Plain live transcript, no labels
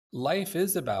Life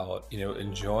is about,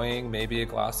 enjoying maybe a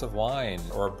glass of wine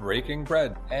or breaking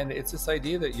bread. And it's this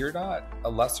idea that you're not a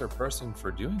lesser person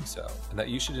for doing so, and that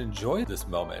you should enjoy this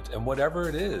moment. And whatever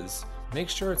it is, make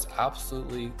sure it's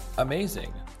absolutely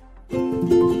amazing.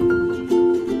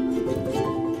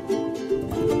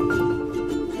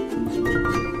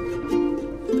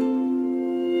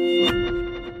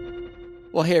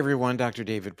 Well, hey everyone, Dr.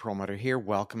 David Perlmutter here.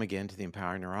 Welcome again to the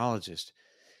Empowering Neurologist.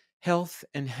 Health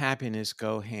and happiness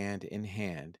go hand in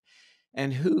hand.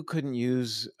 And who couldn't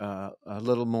use a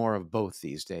little more of both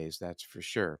these days? That's for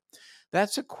sure.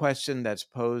 That's a question that's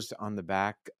posed on the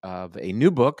back of a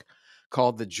new book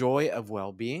called The Joy of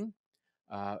Well-Being.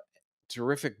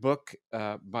 Terrific book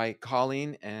by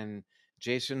Collen and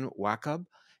Jason Wachob.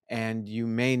 And you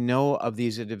may know of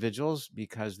these individuals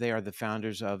because they are the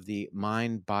founders of the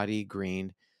Mind Body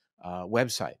Green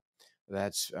website.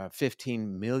 That's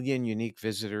 15 million unique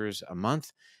visitors a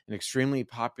month, an extremely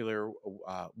popular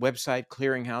website,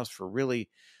 clearinghouse for really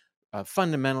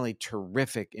fundamentally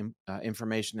terrific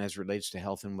information as relates to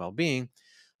health and well-being.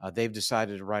 They've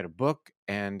decided to write a book,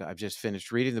 and I've just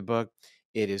finished reading the book.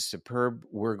 It is superb.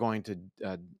 We're going to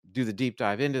do the deep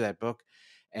dive into that book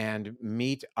and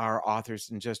meet our authors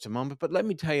in just a moment. But let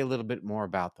me tell you a little bit more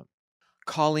about them.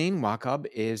 Collen Wachob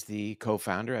is the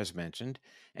co-founder, as mentioned,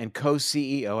 and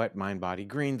co-CEO at Mind Body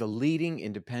Green, the leading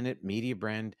independent media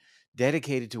brand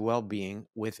dedicated to well-being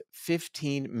with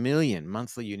 15 million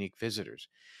monthly unique visitors.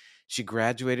 She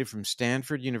graduated from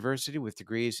Stanford University with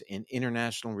degrees in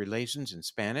international relations and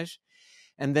Spanish,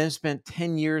 and then spent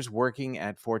 10 years working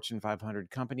at Fortune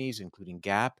 500 companies, including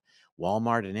Gap,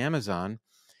 Walmart, and Amazon,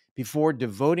 before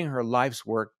devoting her life's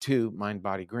work to Mind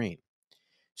Body Green.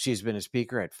 She's been a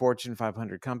speaker at Fortune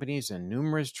 500 companies and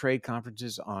numerous trade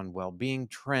conferences on well-being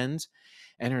trends,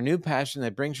 and her new passion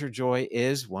that brings her joy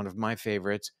is one of my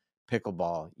favorites,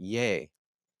 pickleball. Yay.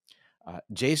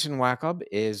 Jason Wachob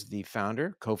is the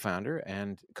co-founder,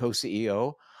 and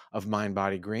co-CEO of Mind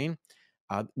Body Green,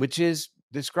 which is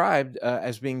described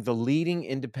as being the leading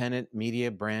independent media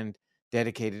brand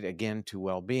dedicated, again, to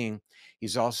well-being.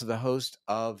 He's also the host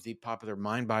of the popular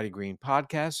Mind Body Green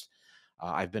podcast.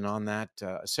 I've been on that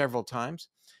several times.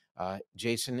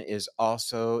 Jason is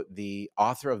also the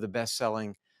author of the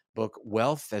best-selling book,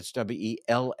 Wealth, that's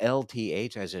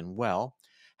Wellth, as in well,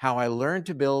 How I Learned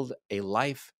to Build a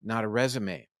Life, Not a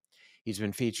Resume. He's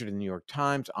been featured in the New York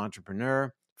Times,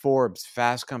 Entrepreneur, Forbes,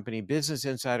 Fast Company, Business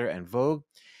Insider, and Vogue.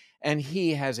 And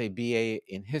he has a BA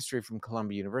in history from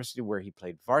Columbia University, where he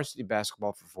played varsity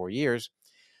basketball for 4 years.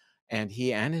 And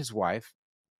he and his wife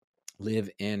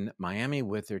live in Miami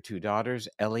with their 2 daughters,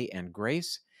 Ellie and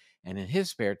Grace. And in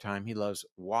his spare time, he loves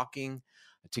walking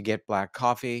to get black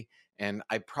coffee. And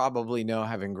I probably know,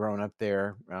 having grown up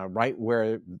there, right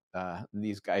where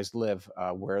these guys live,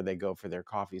 where they go for their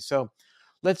coffee. So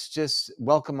let's just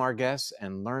welcome our guests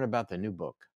and learn about the new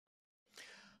book.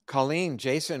 Collen,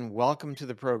 Jason, welcome to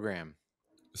the program.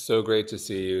 So great to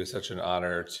see you. Such an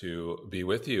honor to be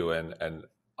with you and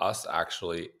us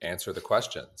actually answer the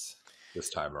questions this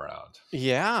time around.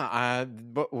 Yeah,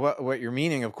 but what you're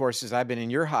meaning, of course, is I've been in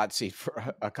your hot seat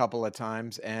for a couple of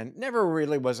times, and never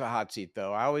really was a hot seat,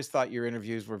 though. I always thought your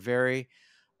interviews were very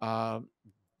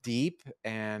deep,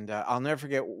 and I'll never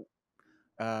forget.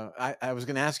 I was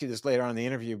going to ask you this later on in the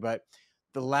interview, but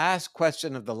the last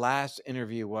question of the last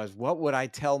interview was, "What would I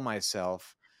tell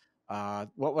myself?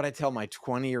 What would I tell my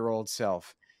 20-year-old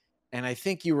self?" And I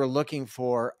think you were looking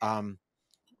for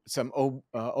some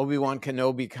Obi-Wan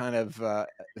Kenobi kind of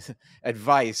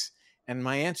advice. And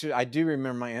my answer, I do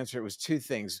remember my answer, it was 2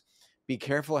 things. Be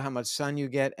careful how much sun you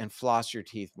get and floss your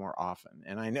teeth more often.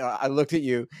 And I know I looked at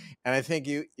you and I think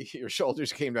your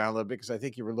shoulders came down a little bit because I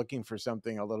think you were looking for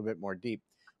something a little bit more deep.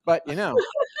 But,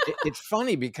 it's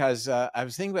funny because I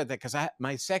was thinking about that because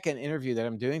my second interview that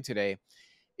I'm doing today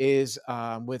is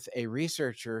with a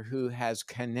researcher who has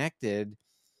connected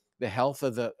the health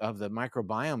of the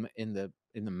microbiome in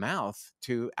the mouth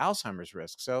to Alzheimer's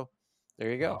risk. So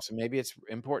there you go. Wow. So maybe it's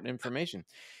important information.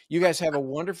 You guys have a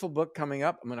wonderful book coming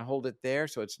up. I'm going to hold it there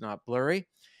so it's not blurry.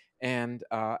 And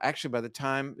actually, by the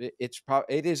time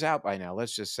it is out by now,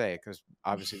 let's just say, because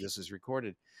obviously this is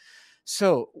recorded.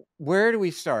 So where do we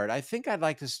start? I think I'd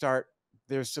like to start.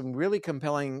 There's some really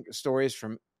compelling stories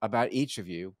about each of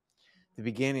you, the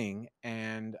beginning,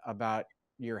 and about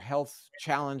your health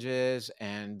challenges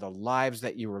and the lives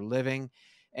that you were living.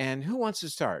 And who wants to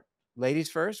start? Ladies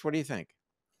first. What do you think?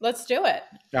 Let's do it.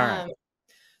 All right.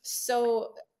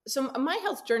 So my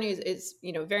health journey is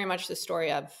very much the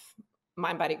story of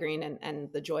Mind Body Green and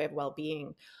the joy of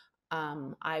well-being.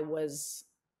 I was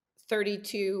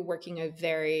 32, working a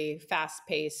very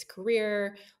fast-paced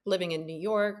career, living in New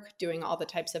York, doing all the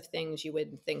types of things you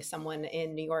would think someone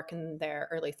in New York in their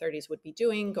early 30s would be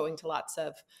doing, going to lots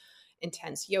of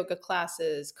intense yoga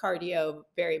classes, cardio,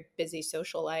 very busy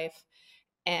social life.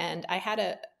 And I had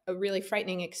a really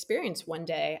frightening experience one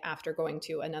day after going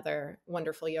to another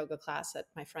wonderful yoga class at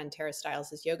my friend Tara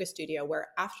Stiles' yoga studio, where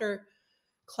after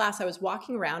class I was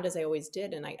walking around as I always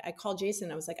did, and I called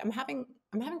Jason. I was like, I'm having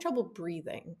trouble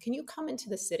breathing. Can you come into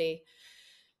the city?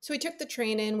 So we took the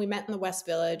train in, we met in the West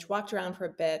Village, walked around for a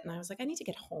bit, and I was like, I need to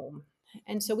get home.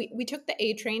 And so we took the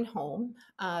A train home.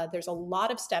 There's a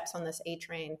lot of steps on this A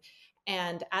train.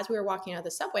 And as we were walking out of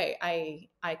the subway,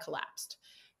 I collapsed.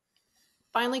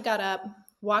 Finally got up,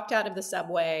 walked out of the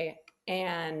subway,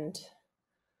 and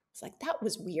was like, that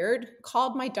was weird.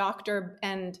 Called my doctor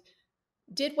and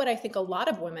did what I think a lot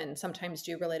of women sometimes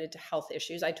do related to health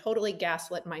issues. I totally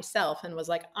gaslit myself and was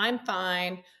like, I'm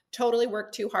fine, totally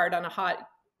worked too hard on a hot,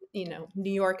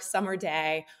 New York summer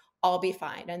day. I'll be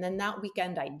fine. And then that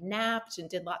weekend I napped and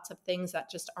did lots of things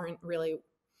that just aren't really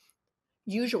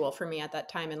usual for me at that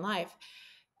time in life.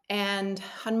 And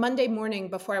on Monday morning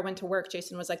before I went to work,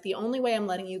 Jason was like, the only way I'm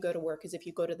letting you go to work is if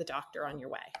you go to the doctor on your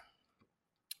way.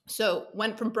 So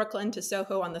went from Brooklyn to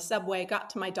Soho on the subway, got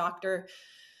to my doctor,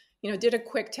 did a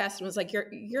quick test and was like,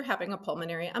 you're having a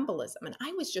pulmonary embolism. And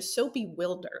I was just so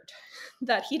bewildered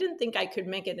that he didn't think I could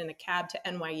make it in a cab to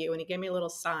NYU. And he gave me a little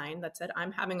sign that said,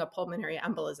 I'm having a pulmonary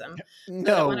embolism.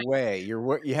 No way.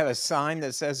 You have a sign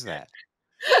that says that.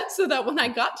 So that when I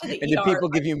got to the and ER, did people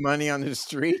give you money on the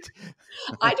street?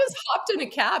 I just hopped in a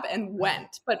cab and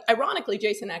went. But ironically,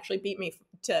 Jason actually beat me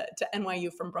to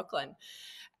NYU from Brooklyn.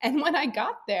 And when I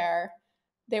got there,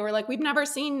 they were like, we've never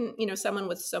seen, someone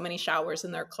with so many showers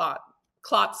in their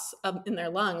clots in their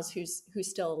lungs who's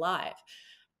still alive.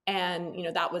 And,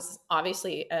 that was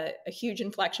obviously a huge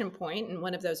inflection point and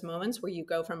one of those moments where you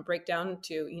go from breakdown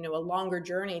to, a longer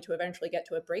journey to eventually get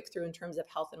to a breakthrough in terms of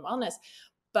health and wellness.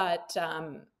 But,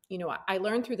 I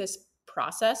learned through this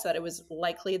process that it was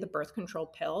likely the birth control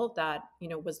pill that,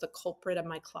 was the culprit of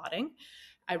my clotting.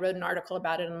 I wrote an article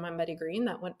about it on my Muddy Green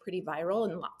that went pretty viral,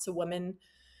 and lots of women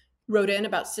wrote in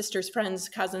about sisters, friends,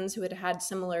 cousins who had had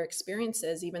similar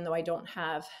experiences, even though I don't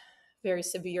have very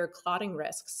severe clotting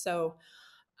risks. So,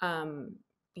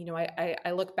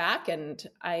 I look back and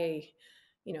I,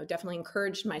 definitely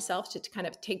encouraged myself to kind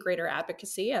of take greater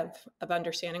advocacy of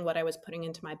understanding what I was putting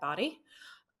into my body.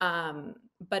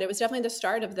 But it was definitely the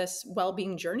start of this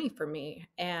well-being journey for me,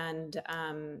 and,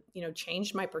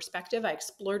 changed my perspective. I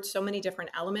explored so many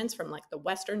different elements, from like the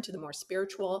Western to the more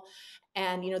spiritual.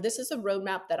 And, this is a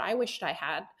roadmap that I wished I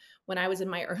had when I was in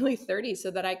my early 30s,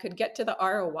 so that I could get to the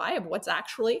ROI of what's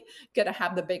actually going to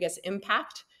have the biggest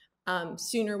impact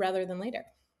sooner rather than later.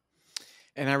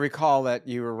 And I recall that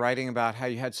you were writing about how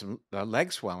you had some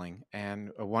leg swelling, and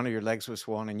one of your legs was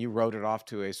swollen, and you wrote it off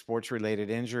to a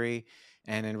sports-related injury.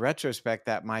 And in retrospect,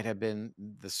 that might have been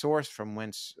the source from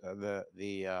whence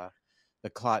the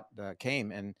clot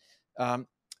came. And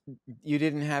you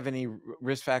didn't have any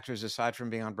risk factors aside from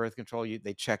being on birth control.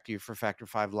 They checked you for factor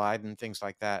V Leiden and things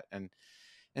like that. And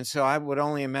so I would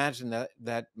only imagine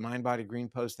that Mind Body Green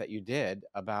post that you did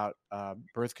about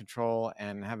birth control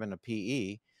and having a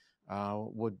PE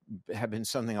would have been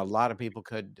something a lot of people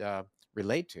could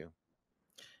relate to.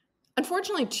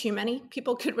 Unfortunately, too many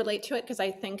people could relate to it, because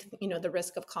I think, the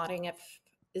risk of clotting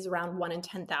is around 1 in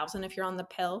 10,000 if you're on the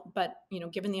pill. But,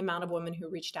 given the amount of women who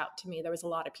reached out to me, there was a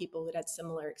lot of people who had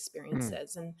similar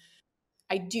experiences. And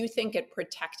I do think it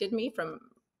protected me from,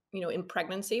 in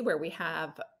pregnancy, where we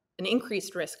have an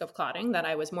increased risk of clotting, that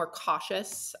I was more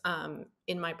cautious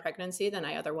in my pregnancy than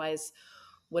I otherwise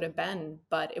would have been.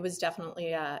 But it was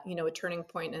definitely a turning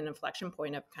point and an inflection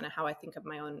point of kind of how I think of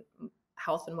my own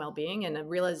health and well-being, and a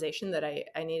realization that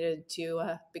I needed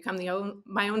to become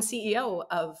my own CEO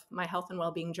of my health and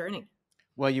well-being journey.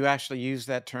 Well, you actually use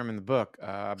that term in the book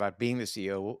about being the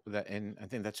CEO, and I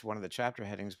think that's one of the chapter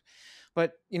headings.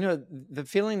 But, the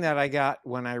feeling that I got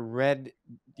when I read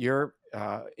your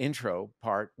intro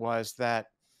part was that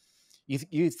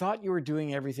you thought you were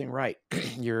doing everything right.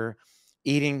 You're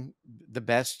eating the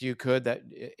best you could, that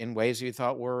in ways you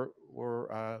thought were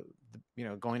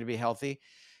going to be healthy,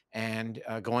 and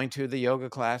going to the yoga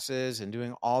classes and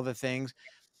doing all the things.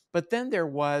 But then there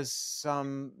were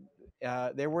some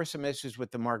issues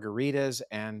with the margaritas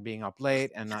and being up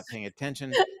late and not paying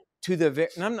attention to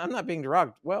and I'm not being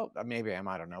derogatory. Well, maybe I am,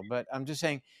 I don't know. But I'm just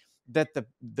saying that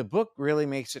the book really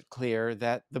makes it clear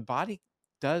that the body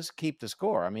does keep the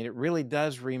score. I mean, it really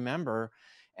does remember.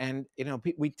 And,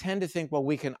 we tend to think, well,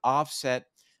 we can offset,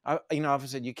 I've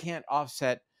said you can't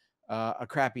offset a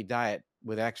crappy diet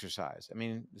with exercise. I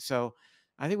mean, so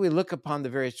I think we look upon the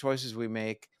various choices we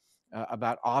make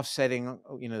about offsetting,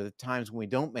 the times when we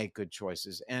don't make good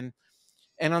choices. And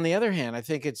on the other hand, I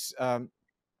think it's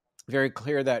very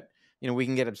clear that, we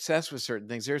can get obsessed with certain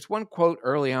things. There's one quote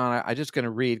early on I'm just going to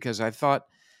read because I thought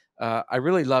I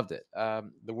really loved it,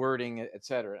 the wording, et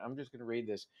cetera. I'm just going to read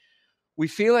this. We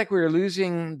feel like we're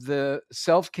losing the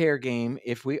self-care game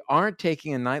if we aren't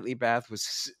taking a nightly bath with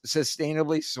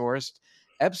sustainably sourced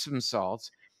Epsom salts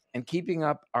and keeping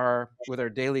up with our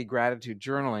daily gratitude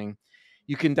journaling.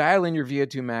 You can dial in your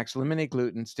VO2 max, eliminate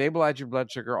gluten, stabilize your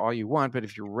blood sugar all you want, but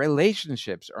if your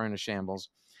relationships are in a shambles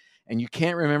and you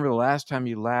can't remember the last time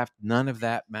you laughed, none of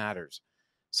that matters.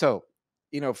 So,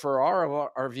 for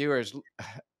our viewers,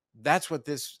 that's what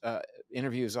this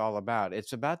interview is all about.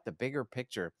 It's about the bigger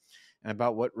picture and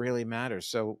about what really matters.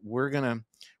 So we're gonna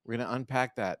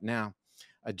unpack that now.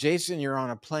 Jason, you're on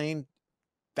a plane,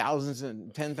 thousands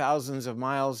and 10,000s of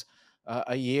miles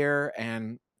a year,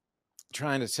 and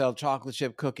trying to sell chocolate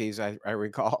chip cookies. I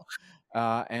recall,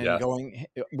 and Yes, going,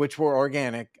 which were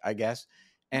organic, I guess.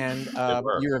 And they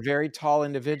were. you're a very tall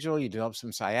individual. You developed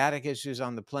some sciatic issues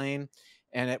on the plane,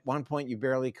 and at one point you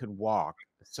barely could walk.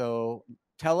 So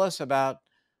tell us about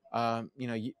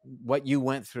what you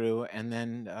went through, and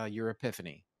then your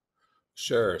epiphany.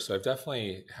 Sure. So I've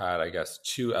definitely had, I guess,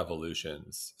 two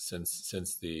evolutions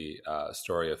since the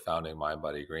story of founding Mind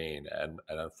Body Green, and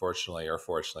unfortunately or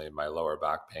fortunately, my lower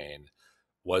back pain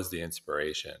was the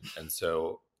inspiration. And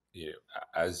so,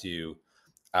 as you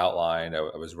outlined, I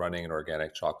was running an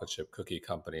organic chocolate chip cookie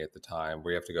company at the time.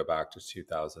 We have to go back to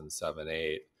 2007,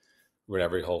 8. We're in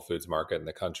every Whole Foods market in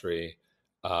the country.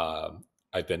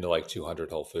 I've been to like 200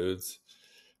 Whole Foods.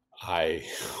 I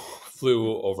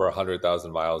flew over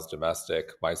 100,000 miles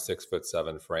domestic. My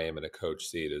 6'7" frame in a coach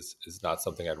seat is not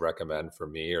something I'd recommend for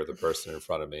me or the person in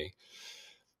front of me.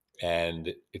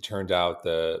 And it turned out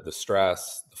the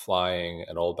stress, the flying,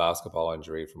 an old basketball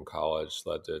injury from college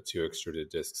led to 2 extruded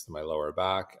discs in my lower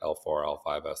back, L4,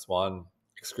 L5, S1,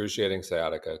 excruciating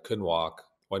sciatica, couldn't walk,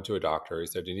 went to a doctor. He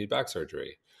said, "Do you need back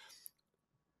surgery?"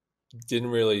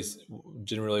 Didn't really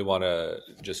want to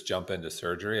just jump into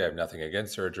surgery. I have nothing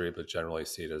against surgery, but generally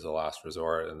see it as a last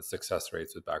resort, and the success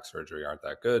rates with back surgery aren't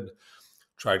that good.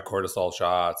 Tried cortisol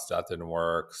shots, that didn't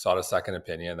work. Sought a second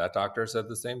opinion. That doctor said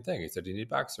the same thing. He said, "You need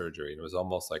back surgery." And it was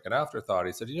almost like an afterthought.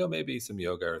 He said, "Maybe some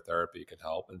yoga or therapy could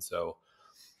help." And so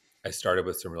I started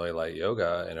with some really light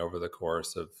yoga, and over the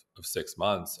course of 6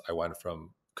 months, I went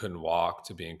from couldn't walk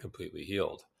to being completely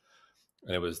healed.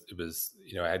 And it was,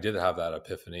 I did have that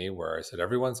epiphany where I said,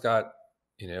 everyone's got,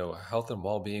 health and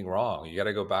well-being wrong. You got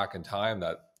to go back in time.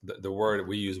 That the word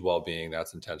we use, well-being,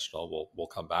 that's intentional. We'll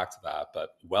come back to that. But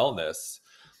wellness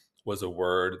was a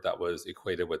word that was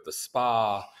equated with the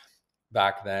spa.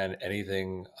 Back then,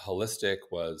 anything holistic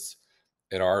was,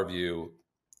 in our view,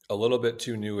 a little bit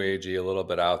too new agey, a little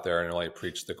bit out there, and only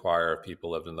preached the choir of people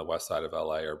lived in the west side of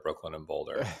LA or Brooklyn and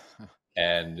Boulder.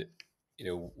 And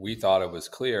we thought it was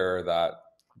clear that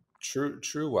true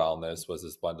wellness was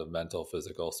this blend of mental,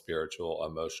 physical, spiritual,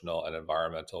 emotional, and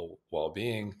environmental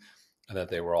well-being, and that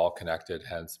they were all connected.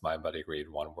 Hence, Mind Body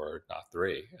Green, one word, not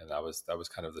three. And that was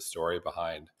kind of the story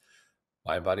behind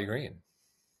Mind Body Green.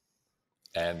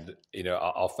 And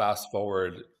I'll fast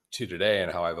forward to today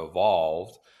and how I've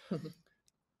evolved.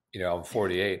 I'm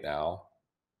 48 now,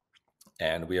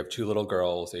 and we have 2 little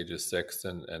girls, ages 6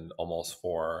 and almost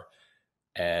 4.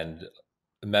 And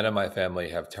men in my family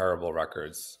have terrible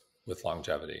records with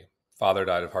longevity. Father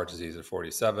died of heart disease at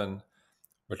 47.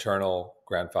 Maternal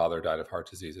grandfather died of heart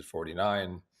disease at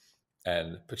 49.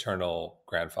 And paternal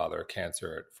grandfather,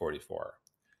 cancer at 44.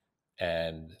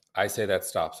 And I say that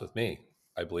stops with me.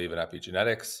 I believe in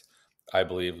epigenetics. I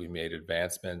believe we made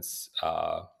advancements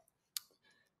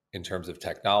in terms of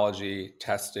technology,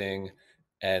 testing,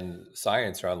 and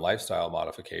science around lifestyle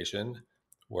modification,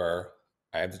 where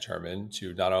I am determined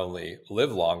to not only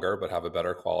live longer, but have a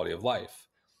better quality of life.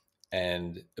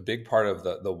 And a big part of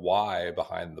the why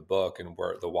behind the book, and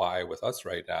where the why with us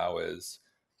right now, is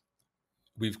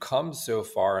we've come so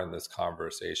far in this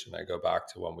conversation. I go back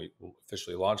to when we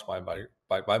officially launched Mind Body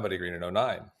Green in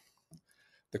 2009.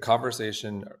 The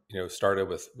conversation, started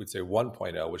with, we'd say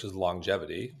 1.0, which is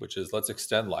longevity, which is let's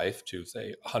extend life to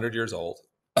say 100 years old.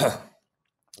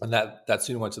 And that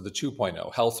soon went to the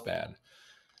 2.0, health span.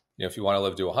 If you want to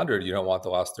live to 100, you don't want the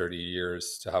last 30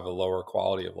 years to have a lower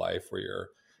quality of life where you're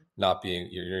not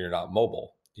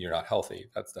mobile, you're not healthy.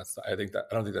 I don't think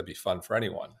that'd be fun for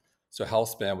anyone. So health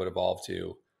span would evolve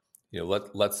to,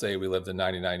 let's say we lived in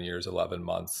 99 years, 11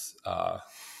 months,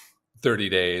 30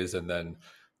 days, and then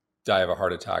die of a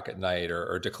heart attack at night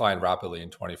or decline rapidly in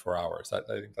 24 hours. I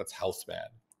think that's health span.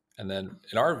 And then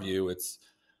in our view, it's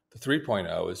the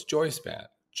 3.0 is joy span,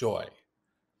 joy.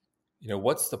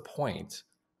 What's the point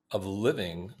of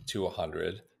living to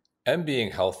 100 and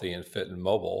being healthy and fit and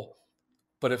mobile?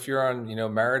 But if you're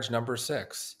on, marriage number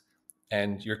 6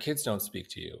 and your kids don't speak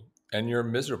to you and you're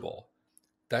miserable,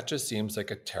 that just seems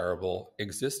like a terrible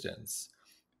existence.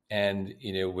 And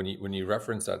when you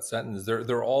reference that sentence, there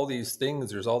are all these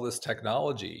things. There's all this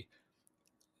technology,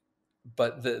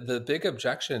 but the big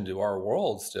objection to our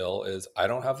world still is I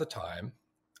don't have the time,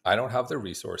 I don't have the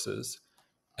resources,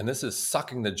 and this is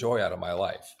sucking the joy out of my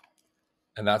life.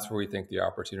 And that's where we think the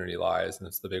opportunity lies, and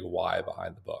it's the big why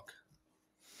behind the book.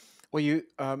 Well, you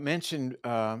mentioned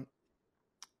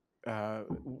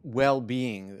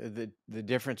well-being, the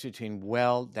difference between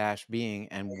well-being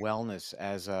and wellness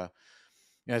as a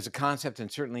concept,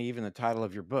 and certainly even the title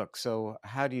of your book. So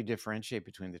how do you differentiate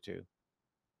between the two?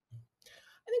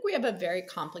 I think we have a very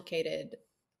complicated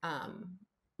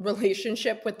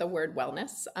relationship with the word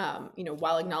wellness,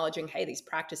 while acknowledging, hey, these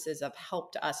practices have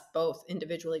helped us both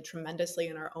individually tremendously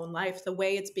in our own life. The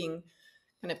way it's being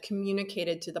kind of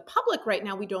communicated to the public right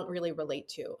now, we don't really relate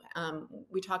to.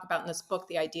 We talk about in this book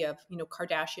the idea of,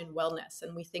 Kardashian wellness.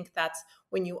 And we think that's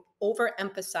when you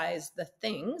overemphasize the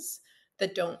things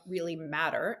that don't really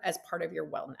matter as part of your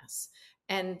wellness.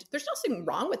 And there's nothing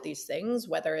wrong with these things,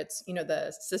 whether it's,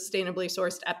 the sustainably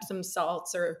sourced Epsom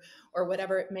salts or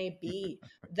whatever it may be,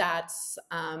 that's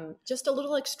just a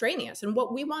little extraneous. And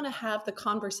what we want to have the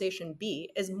conversation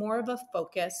be is more of a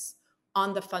focus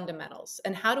on the fundamentals.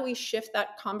 And how do we shift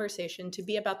that conversation to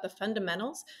be about the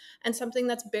fundamentals and something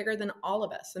that's bigger than all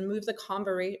of us, and move the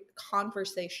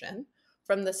conversation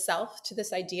from the self to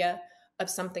this idea of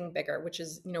something bigger, which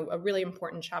is, a really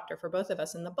important chapter for both of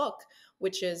us in the book,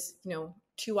 which is,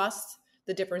 to us,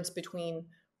 the difference between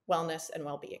wellness and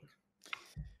well-being.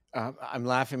 I'm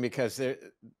laughing because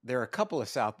there are a couple of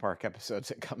South Park episodes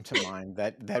that come to mind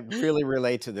that really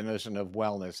relate to the notion of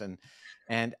wellness,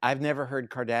 and I've never heard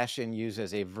Kardashian used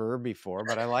as a verb before,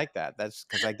 but I like that. That's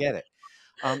because I get it.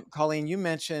 Colleen, you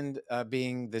mentioned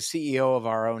being the CEO of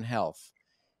our own health,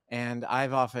 and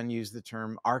I've often used the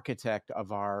term architect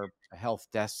of our health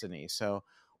destiny. So,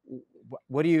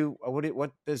 what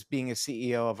does being a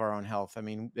CEO of our own health? I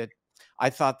mean, I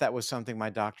thought that was something my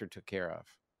doctor took care of.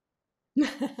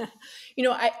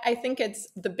 I think it's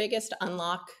the biggest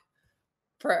unlock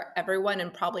for everyone,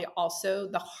 and probably also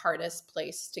the hardest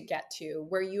place to get to,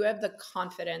 where you have the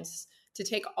confidence to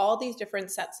take all these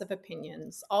different sets of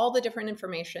opinions, all the different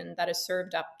information that is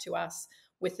served up to us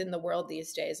within the world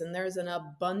these days. And there's an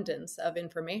abundance of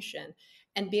information,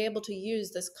 and be able to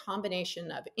use this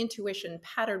combination of intuition,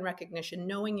 pattern recognition,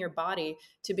 knowing your body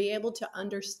to be able to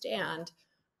understand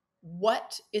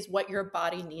what your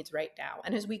body needs right now.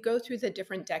 And as we go through the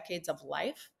different decades of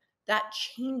life, that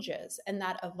changes and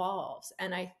that evolves.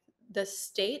 And the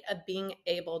state of being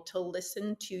able to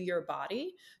listen to your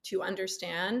body, to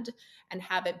understand and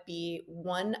have it be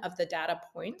one of the data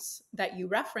points that you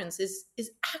reference is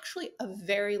actually a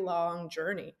very long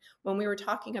journey. When we were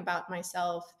talking about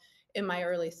myself in my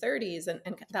early 30s and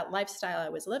that lifestyle I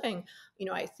was living,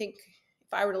 I think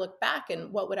if I were to look back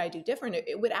and what would I do different,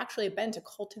 it would actually have been to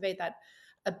cultivate that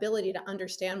ability to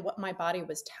understand what my body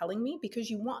was telling me, because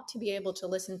you want to be able to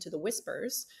listen to the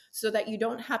whispers so that you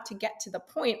don't have to get to the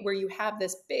point where you have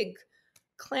this big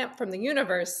clamp from the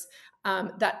universe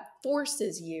that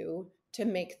forces you to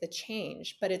make the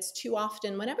change. But it's too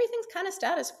often when everything's kind of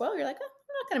status quo, you're like, oh,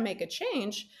 I'm not going to make a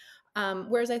change.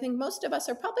 Whereas I think most of us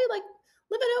are probably like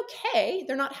living okay.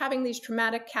 They're not having these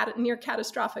traumatic, near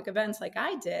catastrophic events like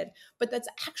I did, but that's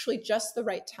actually just the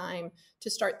right time to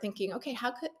start thinking, okay,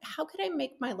 how could I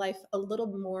make my life a little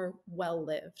more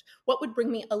well-lived? What would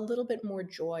bring me a little bit more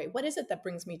joy? What is it that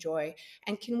brings me joy?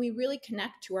 And can we really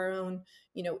connect to our own,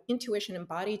 intuition and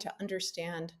body to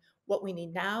understand what we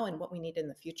need now and what we need in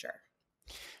the future?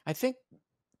 I think,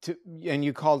 and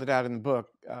you called it out in the book,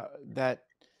 that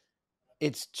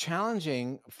it's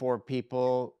challenging for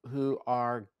people who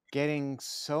are getting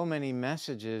so many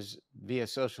messages via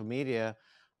social media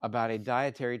about a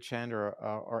dietary trend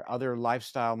or other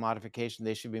lifestyle modification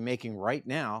they should be making right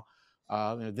now.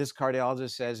 This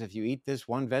cardiologist says if you eat this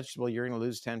one vegetable, you're going to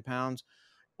lose 10 pounds,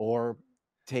 or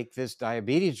take this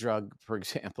diabetes drug, for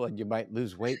example, and you might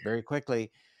lose weight very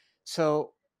quickly.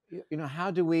 So, how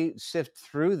do we sift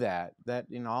through that,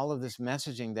 all of this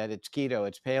messaging that it's keto,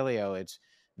 it's paleo, it's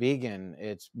vegan,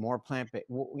 it's more plant-based?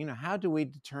 How do we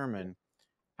determine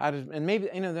and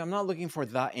maybe, I'm not looking for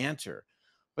the answer,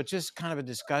 but just kind of a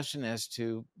discussion as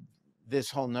to this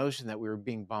whole notion that we were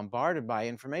being bombarded by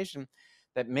information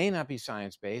that may not be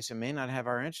science-based and may not have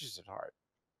our interests at heart.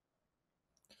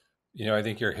 I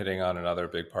think you're hitting on another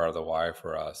big part of the why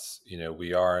for us.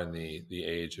 We are in the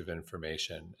age of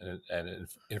information, and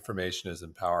information is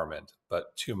empowerment,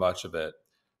 but too much of it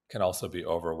can also be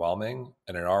overwhelming,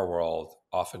 and in our world,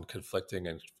 often conflicting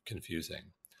and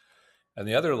confusing. And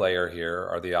the other layer here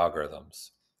are the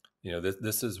algorithms.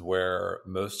 This is where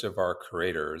most of our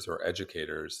creators or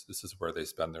educators, this is where they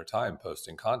spend their time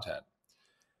posting content.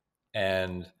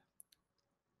 And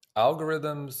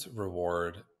algorithms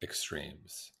reward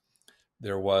extremes.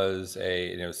 There was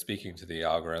speaking to the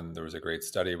algorithm, there was a great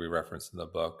study we referenced in the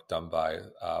book done by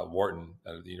Wharton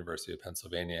at the University of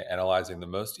Pennsylvania, analyzing the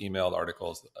most emailed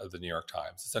articles of the New York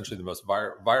Times, essentially the most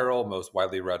viral, most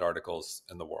widely read articles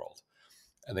in the world.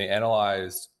 And they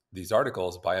analyzed these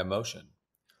articles by emotion.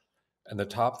 And the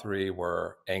top three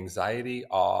were anxiety,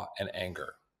 awe, and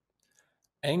anger.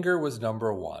 Anger was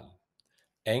number one.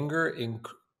 Anger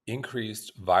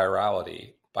increased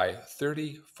virality by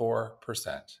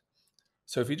 34%.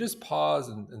 So if you just pause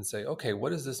and say, okay, what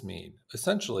does this mean?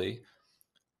 Essentially,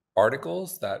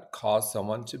 articles that cause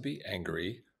someone to be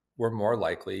angry were more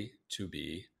likely to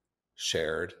be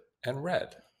shared and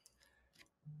read.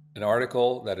 An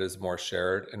article that is more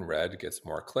shared and read gets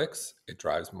more clicks, it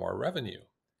drives more revenue.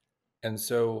 And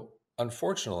so,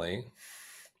 unfortunately,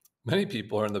 many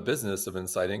people are in the business of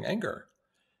inciting anger.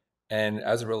 And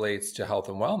as it relates to health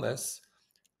and wellness,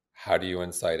 how do you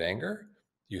incite anger?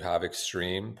 You have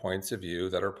extreme points of view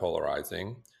that are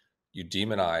polarizing. You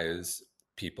demonize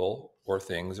people or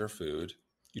things or food.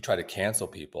 You try to cancel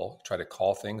people, try to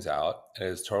call things out, and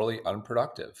it is totally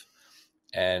unproductive.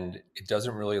 And it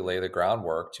doesn't really lay the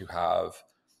groundwork to have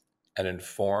an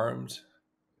informed,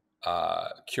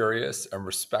 curious, and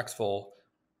respectful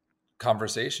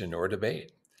conversation or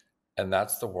debate. And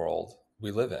that's the world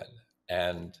we live in.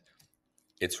 And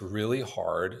it's really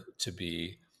hard to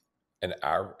be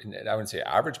I wouldn't say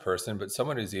average person, but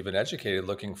someone who's even educated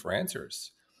looking for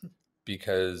answers,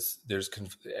 because there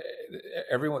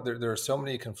are so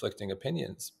many conflicting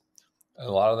opinions, and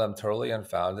a lot of them totally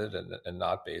unfounded and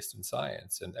not based in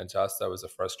science. And to us, that was a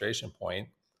frustration point.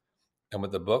 And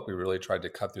with the book, we really tried to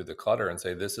cut through the clutter and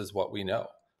say, this is what we know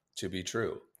to be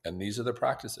true. And these are the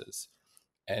practices.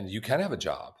 And you can have a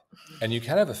job, and you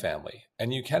can have a family,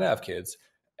 and you can have kids,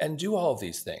 and do all of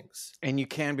these things. And you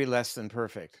can be less than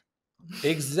perfect.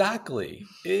 Exactly.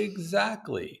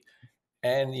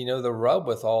 And the rub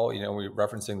with all, we're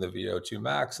referencing the VO2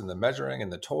 max and the measuring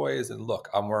and the toys, and look,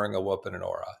 I'm wearing a Whoop and an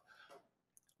Aura,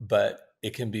 but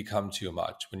it can become too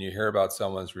much. When you hear about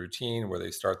someone's routine where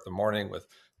they start the morning with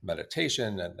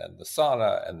meditation and then the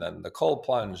sauna and then the cold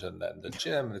plunge and then the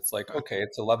gym, it's like, okay,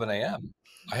 it's 11 a.m.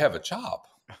 I have a job.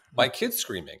 My kid's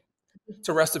screaming. It's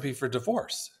a recipe for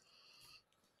divorce.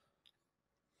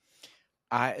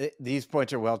 These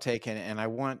points are well taken, and I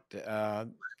want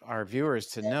our viewers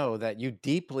to know that you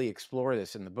deeply explore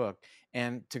this in the book.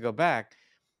 And to go back,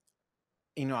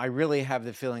 I really have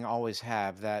the feeling, always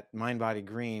have, that Mind Body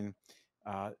Green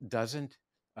doesn't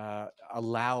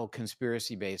allow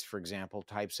conspiracy-based, for example,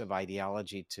 types of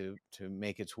ideology to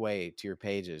make its way to your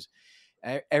pages.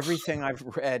 Everything I've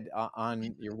read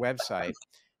on your website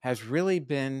has really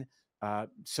been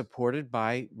supported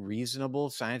by reasonable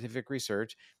scientific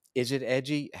research. Is it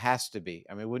edgy? Has to be.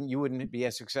 I mean, you wouldn't be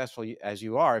as successful as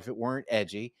you are if it weren't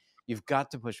edgy. You've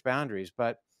got to push boundaries,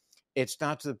 but it's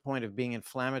not to the point of being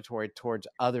inflammatory towards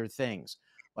other things.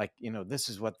 Like, this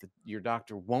is what your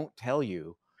doctor won't tell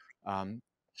you.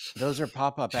 Those are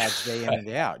pop-up ads day in and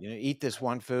day out. Eat this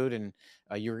one food and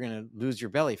you're going to lose your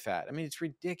belly fat. I mean, it's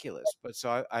ridiculous. But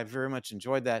so I very much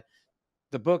enjoyed that.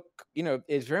 The book,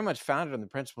 is very much founded on the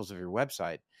principles of your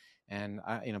website. And,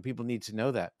 people need to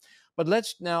know that. But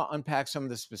let's now unpack some of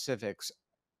the specifics.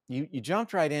 You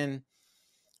jumped right in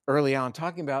early on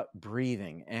talking about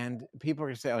breathing. And people are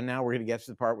going to say, oh, now we're going to get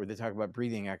to the part where they talk about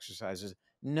breathing exercises.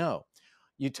 No.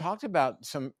 You talked about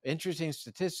some interesting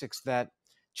statistics that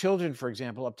children, for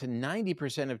example, up to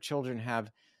 90% of children have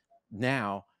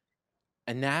now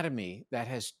anatomy that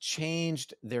has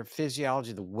changed their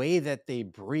physiology, the way that they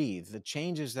breathe, the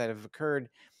changes that have occurred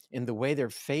in the way their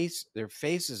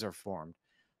faces are formed,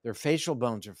 their facial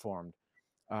bones are formed,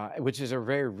 which is a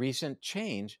very recent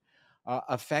change,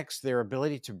 affects their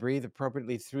ability to breathe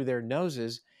appropriately through their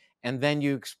noses. And then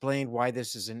you explained why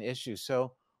this is an issue.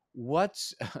 So I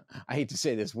hate to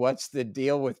say this, what's the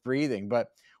deal with breathing? But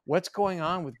what's going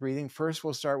on with breathing? First,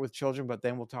 we'll start with children, but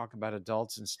then we'll talk about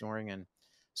adults and snoring and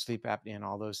sleep apnea and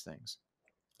all those things.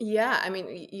 Yeah, I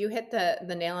mean, you hit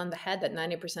the nail on the head that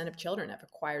 90% of children have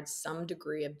acquired some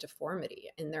degree of deformity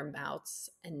in their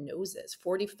mouths and noses.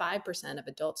 45% of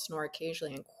adults snore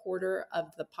occasionally, and quarter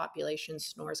of the population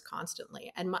snores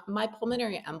constantly. And my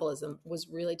pulmonary embolism was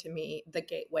really, to me, the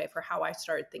gateway for how I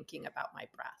started thinking about my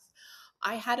breath.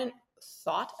 I hadn't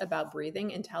thought about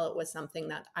breathing until it was something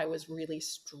that I was really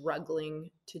struggling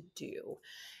to do.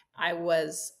 I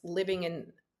was living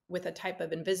in with a type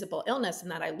of invisible illness,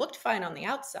 and that I looked fine on the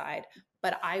outside,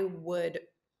 but I would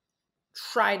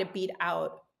try to beat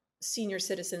out senior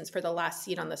citizens for the last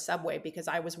seat on the subway because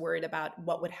I was worried about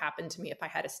what would happen to me if I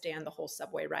had to stand the whole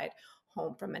subway ride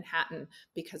home from Manhattan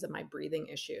because of my breathing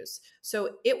issues.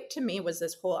 So it, to me, was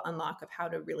this whole unlock of how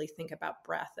to really think about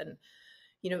breath. And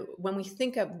when we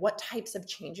think of what types of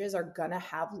changes are going to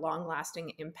have long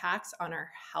lasting impacts on our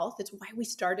health, it's why we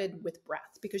started with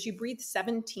breath, because you breathe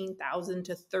 17,000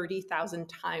 to 30,000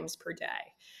 times per day.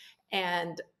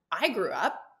 And I grew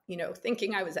up,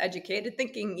 thinking I was educated,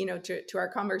 thinking, to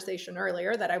our conversation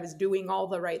earlier, that I was doing all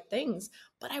the right things,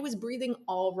 but I was breathing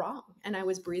all wrong. And I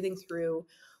was breathing through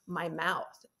my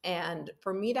mouth. And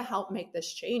for me to help make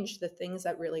this change, the things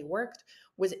that really worked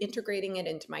was integrating it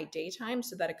into my daytime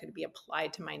so that it could be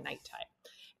applied to my nighttime.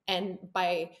 And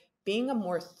by being a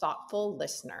more thoughtful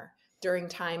listener during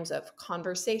times of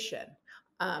conversation,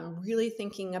 really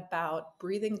thinking about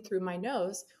breathing through my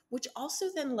nose, which also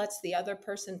then lets the other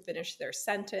person finish their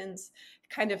sentence,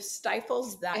 kind of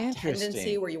stifles that tendency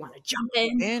Interesting. where you want to jump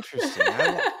in. Interesting.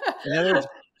 In other words,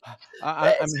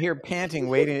 I'm here panting,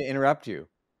 waiting to interrupt you.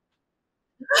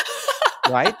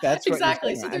 Right? That's what you're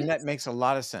Exactly. saying. So And that makes a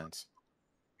lot of sense.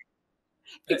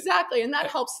 exactly. And that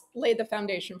helps lay the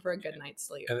foundation for a good night's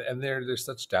sleep. And there's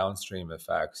such downstream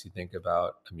effects. You think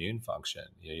about immune function.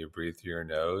 You breathe through your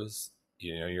nose.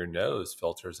 Your nose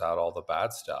filters out all the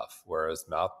bad stuff, whereas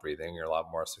mouth breathing, you're a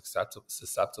lot more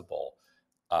susceptible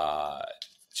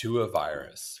to a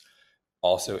virus.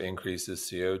 Also increases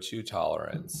CO2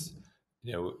 tolerance.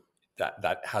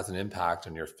 That has an impact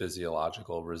on your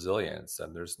physiological resilience.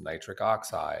 And there's nitric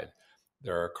oxide.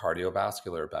 There are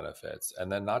cardiovascular benefits.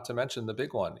 And then not to mention the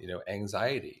big one,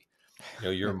 anxiety.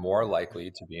 You're more likely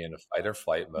to be in a fight or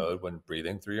flight mode when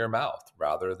breathing through your mouth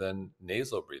rather than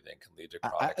nasal breathing can lead to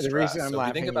chronic The reason stress. I'm So if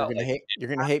you think laughing, about you're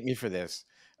gonna hate me for this,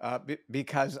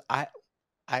 because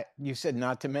you said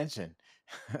not to mention,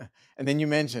 and then you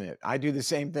mention it. I do the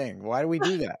same thing. Why do we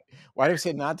do that? Why do we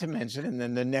say not to mention, and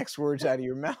then the next words out of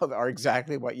your mouth are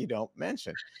exactly what you don't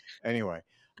mention? Anyway,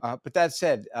 but that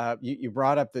said, you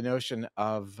brought up the notion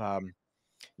of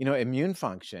immune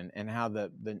function and how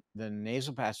the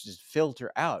nasal passages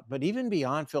filter out. But even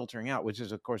beyond filtering out, which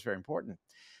is of course very important,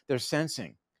 they're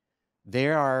sensing.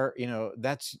 There are,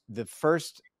 that's the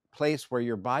first place where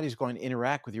your body's going to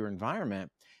interact with your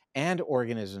environment and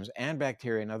organisms and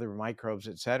bacteria and other microbes,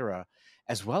 et cetera,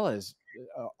 as well as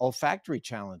olfactory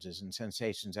challenges and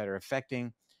sensations that are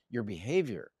affecting your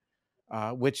behavior,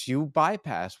 which you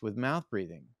bypass with mouth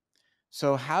breathing.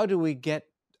 So how do we get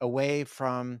away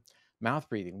from mouth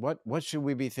breathing? What should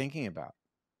we be thinking about?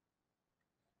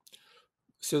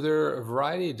 So there are a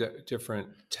variety of different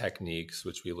techniques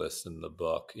which we list in the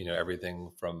book. Everything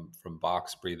from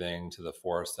box breathing to the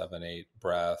 4-7-8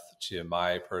 breath to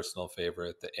my personal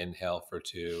favorite, the inhale for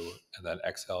 2 and then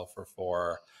exhale for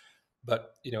 4.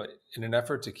 But in an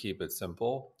effort to keep it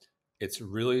simple, it's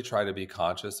really try to be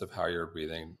conscious of how you're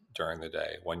breathing during the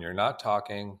day. When you're not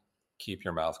talking, keep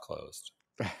your mouth closed.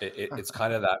 It's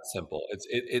kind of that simple.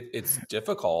 It's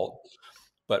difficult,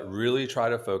 but really try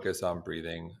to focus on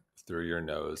breathing through your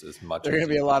nose as much There are going as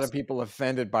to be you a lot of possibly. people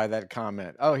offended by that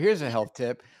comment. Oh, here's a health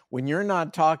tip. When you're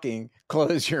not talking,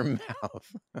 close your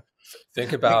mouth.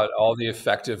 Think about all the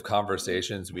effective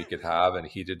conversations we could have and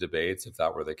heated debates if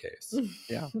that were the case.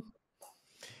 Yeah.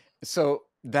 So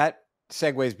that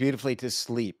segues beautifully to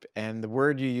sleep. And the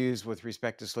word you used with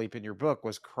respect to sleep in your book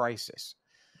was crisis.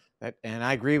 And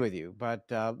I agree with you, but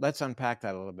let's unpack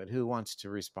that a little bit. Who wants to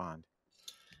respond?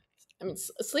 I mean,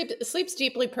 sleep's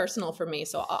deeply personal for me,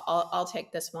 so I'll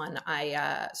take this one.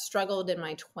 I struggled in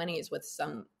my 20s with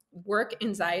some work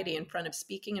anxiety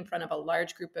speaking in front of a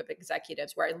large group of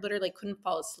executives, where I literally couldn't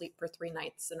fall asleep for 3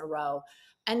 nights in a row.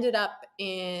 Ended up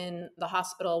in the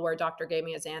hospital where a doctor gave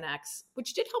me a Xanax,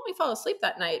 which did help me fall asleep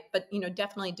that night, but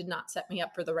definitely did not set me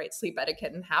up for the right sleep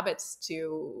etiquette and habits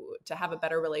to have a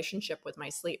better relationship with my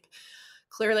sleep.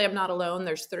 Clearly, I'm not alone.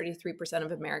 There's 33%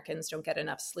 of Americans don't get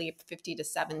enough sleep. 50 to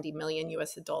 70 million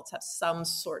US adults have some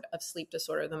sort of sleep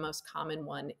disorder. The most common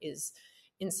one is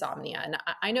insomnia. And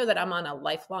I know that I'm on a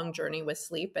lifelong journey with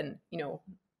sleep. And,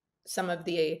 some of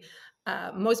the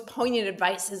most poignant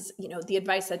advice is, the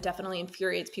advice that definitely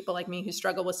infuriates people like me who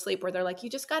struggle with sleep, where they're like, you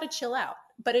just got to chill out.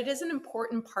 But it is an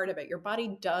important part of it. Your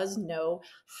body does know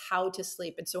how to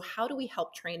sleep. And so how do we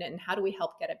help train it, and how do we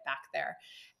help get it back there?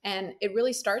 And it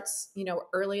really starts,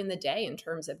 early in the day in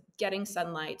terms of getting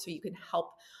sunlight so you can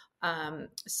help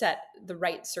set the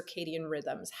right circadian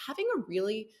rhythms. Having a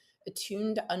really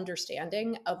attuned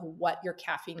understanding of what your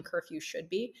caffeine curfew should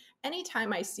be.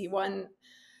 Anytime I see one,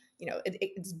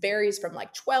 it varies from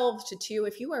like 12 to 2.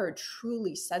 If you are a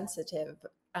truly sensitive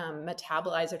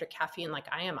metabolizer to caffeine like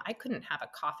I am, I couldn't have a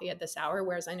coffee at this hour,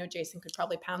 whereas I know Jason could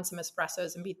probably pound some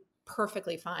espressos and be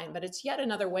perfectly fine. But it's yet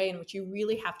another way in which you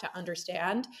really have to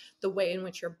understand the way in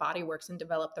which your body works and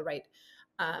develop the right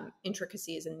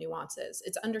intricacies and nuances.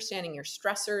 It's understanding your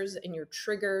stressors and your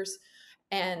triggers.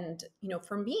 And,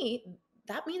 for me,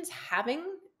 that means having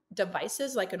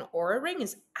devices like an Oura Ring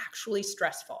is actually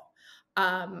stressful.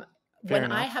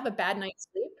 When I have a bad night's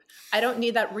sleep, I don't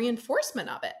need that reinforcement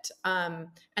of it. And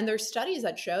there's studies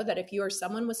that show that if you are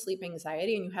someone with sleep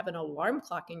anxiety and you have an alarm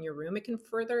clock in your room, it can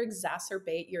further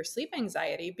exacerbate your sleep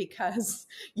anxiety because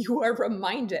you are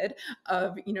reminded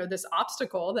of, this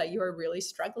obstacle that you are really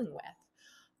struggling with.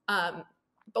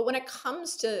 But when it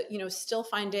comes to, still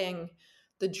finding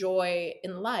the joy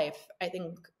in life, I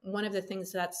think one of the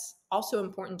things that's also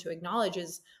important to acknowledge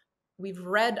is we've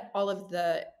read all of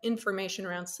the information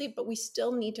around sleep, but we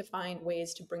still need to find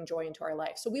ways to bring joy into our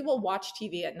life. So we will watch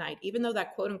TV at night, even though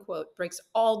that quote unquote breaks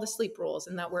all the sleep rules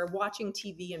and that we're watching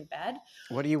TV in bed.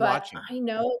 What are you watching? I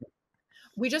know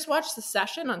we just watched The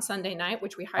Session on Sunday night,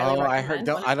 which we highly recommend.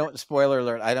 I don't, spoiler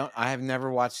alert. I have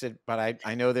never watched it, but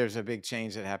I know there's a big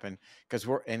change that happened because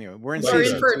we're in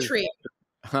season 2. For a treat.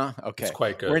 Huh? Okay. It's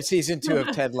quite good. We're in season 2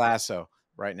 of Ted Lasso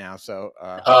right now. So,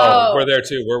 we're there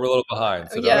too. We're a little behind.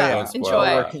 So don't spoil.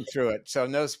 We're working through it. So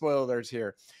no spoilers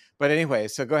here. But anyway,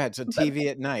 so go ahead. So TV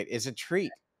at night is a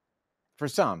treat for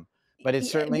some, but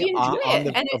it's certainly on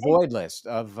the avoid list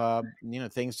of,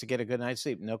 things to get a good night's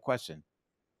sleep. No question.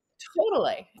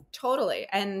 Totally.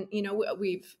 And,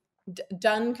 we've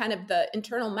done kind of the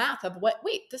internal math of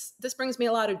this brings me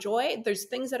a lot of joy. There's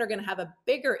things that are going to have a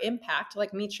bigger impact,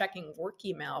 like me checking work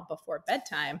email before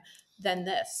bedtime, than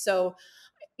this. So,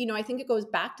 I think it goes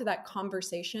back to that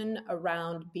conversation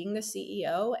around being the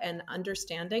CEO and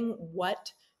understanding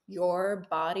what your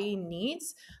body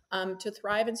needs to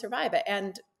thrive and survive.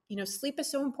 And, sleep is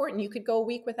so important. You could go a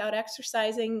week without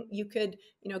exercising. You could,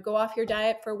 go off your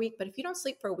diet for a week. But if you don't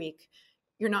sleep for a week,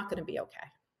 you're not going to be okay.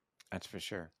 That's for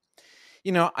sure.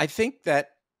 I think that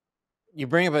you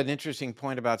bring up an interesting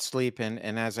point about sleep. And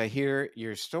as I hear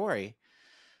your story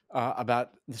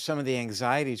about some of the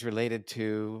anxieties related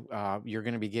to, you're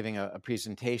going to be giving a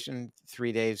presentation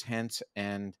 3 days hence,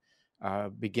 and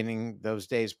beginning those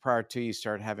days prior to, you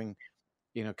start having,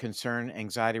 concern,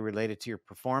 anxiety related to your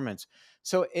performance.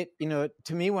 So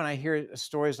to me, when I hear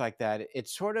stories like that, it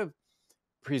sort of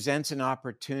presents an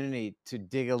opportunity to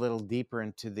dig a little deeper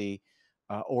into the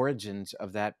origins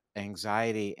of that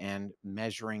anxiety and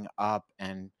measuring up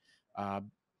and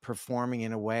performing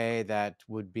in a way that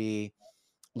would be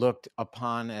looked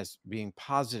upon as being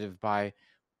positive by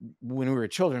when we were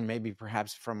children, maybe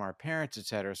perhaps from our parents, et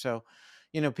cetera. So,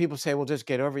 people say, well, just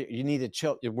get over it. You need to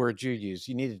chill, the word you use,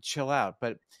 you need to chill out,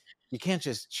 but you can't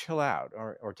just chill out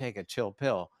or take a chill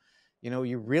pill.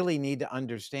 You really need to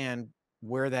understand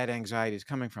where that anxiety is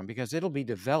coming from, because it'll be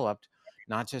developed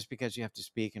not just because you have to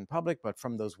speak in public, but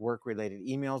from those work-related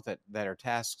emails that are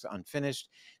tasks unfinished.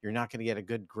 You're not going to get a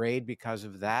good grade because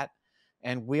of that.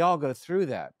 And we all go through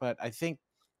that. But I think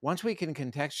once we can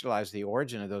contextualize the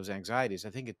origin of those anxieties, I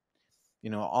think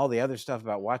all the other stuff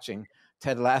about watching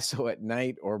Ted Lasso at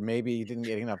night, or maybe you didn't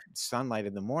get enough sunlight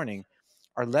in the morning,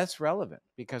 are less relevant,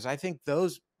 because I think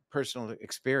those personal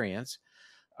experience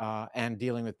and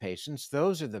dealing with patients,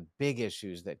 those are the big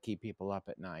issues that keep people up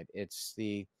at night. It's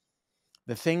the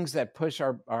things that push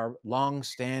our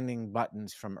long-standing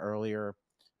buttons from earlier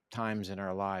times in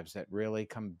our lives that really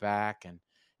come back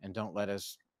and don't let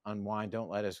us unwind,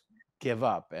 don't let us give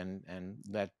up, and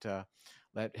let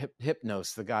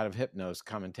hypnos, the god of hypnos,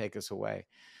 come and take us away.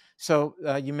 So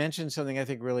you mentioned something I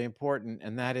think really important,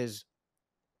 and that is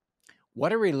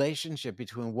what a relationship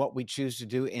between what we choose to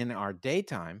do in our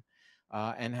daytime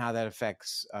and how that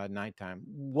affects nighttime.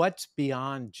 What's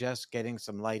beyond just getting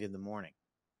some light in the morning?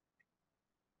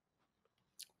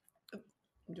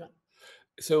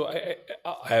 So I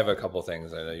have a couple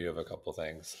things. I know you have a couple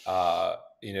things.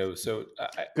 So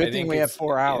good thing we have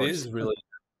 4 hours. It is really,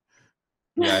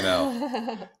 yeah, I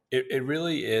know. It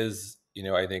really is.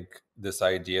 I think this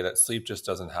idea that sleep just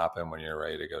doesn't happen when you're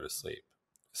ready to go to sleep.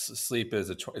 Sleep is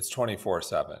it's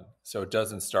 24/7. So it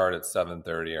doesn't start at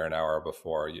 7:30 or an hour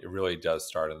before. It really does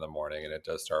start in the morning, and it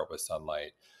does start with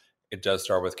sunlight. It does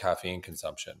start with caffeine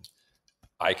consumption.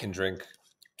 I can drink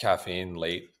caffeine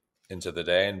late into the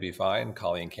day and be fine.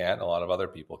 Colleen can't. A lot of other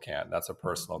people can't. That's a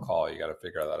personal call. You got to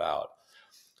figure that out.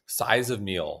 Size of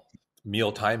meal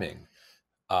timing.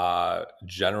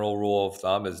 General rule of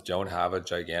thumb is don't have a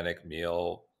gigantic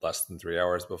meal less than 3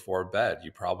 hours before bed.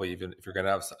 You probably, even if you're going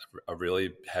to have a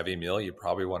really heavy meal, you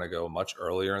probably want to go much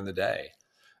earlier in the day.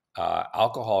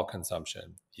 Alcohol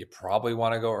consumption, you probably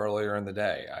want to go earlier in the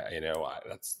day.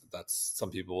 That's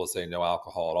some people will say no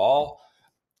alcohol at all.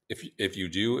 If you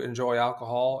do enjoy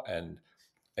alcohol and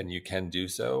you can do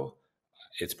so,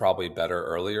 it's probably better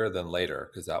earlier than later,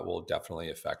 because that will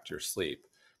definitely affect your sleep.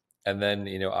 And then,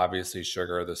 obviously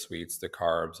sugar, the sweets, the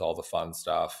carbs, all the fun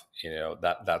stuff,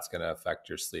 that's going to affect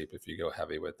your sleep if you go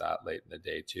heavy with that late in the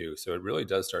day too. So it really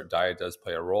does start. Diet does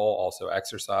play a role. Also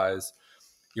exercise.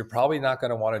 You're probably not going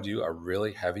to want to do a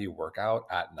really heavy workout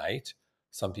at night.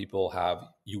 Some people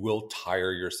you will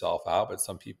tire yourself out, but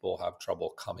some people have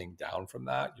trouble coming down from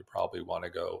that. You probably want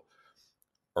to go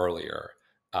earlier.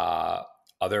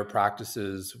 Other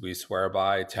practices we swear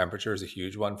by, temperature is a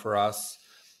huge one for us.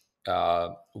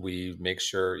 We make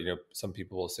sure, some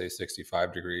people will say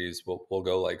 65 degrees. We'll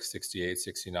go like 68,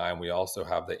 69. We also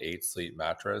have the 8 sleep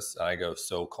mattress, and I go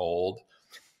so cold,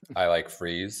 I like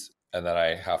freeze, and then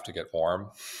I have to get warm.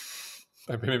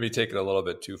 I maybe take it a little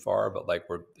bit too far, but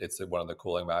it's one of the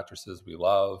cooling mattresses we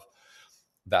love.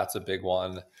 That's a big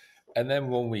one. And then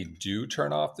when we do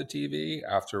turn off the TV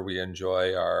after we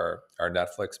enjoy our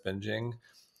Netflix binging,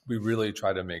 we really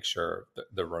try to make sure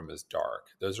that the room is dark.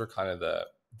 Those are kind of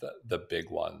the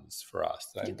big ones for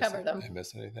us. You covered them. Did I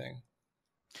miss anything?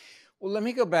 Well, let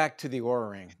me go back to the Oura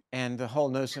Ring and the whole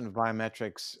notion of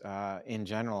biometrics in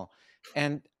general.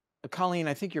 And Colleen,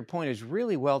 I think your point is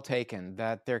really well taken,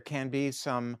 that there can be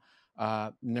some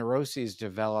neuroses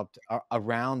developed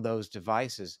around those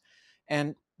devices.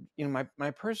 And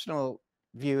my personal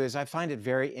view is I find it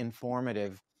very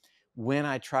informative when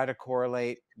I try to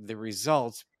correlate the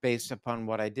results based upon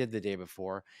what I did the day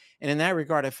before. And in that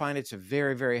regard, I find it's a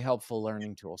very, very helpful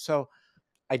learning tool. So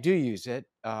I do use it.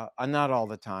 Not all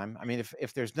the time. I mean,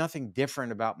 if there's nothing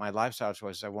different about my lifestyle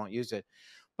choices, I won't use it.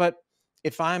 But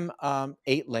if I'm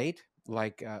ate late,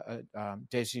 like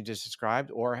Jason you just described,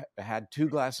 or had 2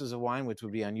 glasses of wine, which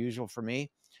would be unusual for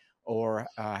me, or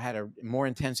had a more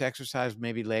intense exercise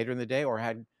maybe later in the day, or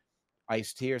had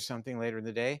iced tea or something later in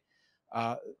the day,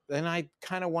 then I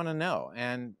kind of want to know.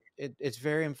 And it's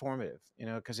very informative,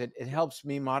 because it helps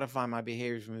me modify my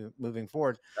behaviors moving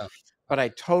forward. Yeah. But I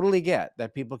totally get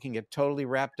that people can get totally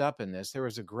wrapped up in this. There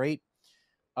was a great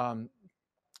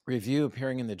review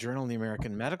appearing in the Journal of the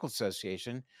American Medical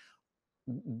Association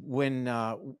when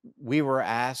we were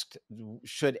asked,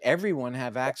 should everyone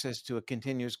have access to a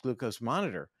continuous glucose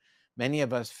monitor? Many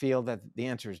of us feel that the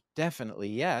answer is definitely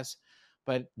yes,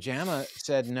 but JAMA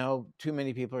said no, too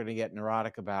many people are going to get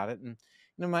neurotic about it. And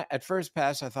at first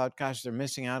pass, I thought, gosh, they're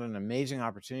missing out on an amazing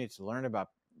opportunity to learn about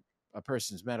a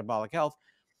person's metabolic health.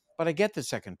 But I get the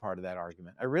second part of that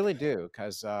argument. I really do,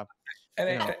 because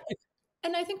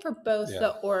and I think for both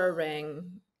the Oura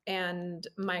Ring and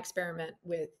my experiment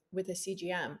with the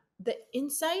CGM, the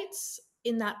insights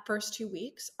in that first 2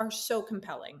 weeks are so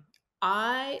compelling.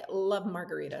 I love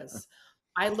margaritas.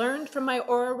 I learned from my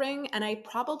Oura Ring, and I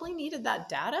probably needed that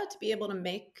data to be able to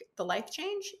make the life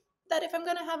change, that if I'm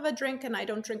going to have a drink and I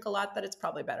don't drink a lot, that it's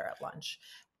probably better at lunch.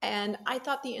 And I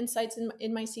thought the insights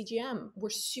in my CGM were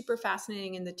super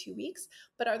fascinating in the 2 weeks,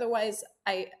 but otherwise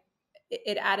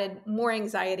it added more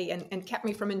anxiety and kept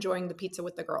me from enjoying the pizza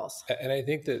with the girls. And I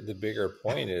think that the bigger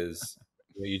point is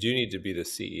you do need to be the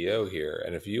CEO here.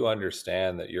 And if you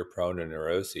understand that you're prone to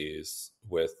neuroses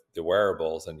with the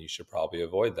wearables, and you should probably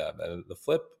avoid them. And the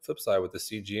flip side with the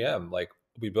CGM, like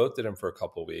we both did them for a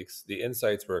couple of weeks. The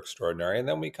insights were extraordinary. And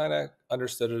then we kind of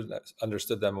understood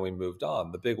them and we moved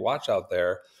on. The big watch out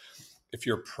there, if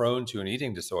you're prone to an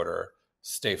eating disorder,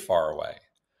 stay far away.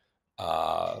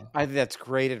 I think that's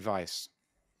great advice.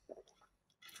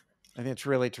 I think it's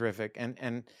really terrific.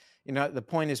 And the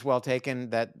point is well taken,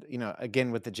 that,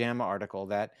 again, with the JAMA article,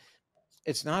 that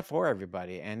it's not for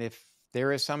everybody. And if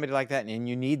there is somebody like that and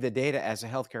you need the data as a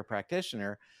healthcare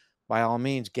practitioner, by all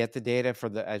means, get the data for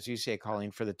as you say,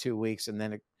 Colleen, for the 2 weeks, and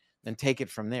then take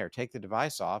it from there. Take the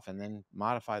device off and then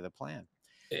modify the plan.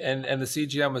 And the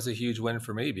CGM was a huge win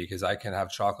for me, because I can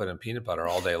have chocolate and peanut butter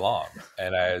all day long,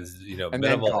 and as and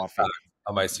minimal coffee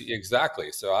on my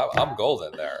exactly. So I'm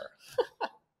golden there.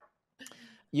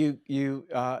 You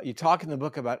talk in the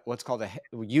book about what's called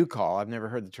I've never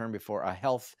heard the term before, a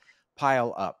health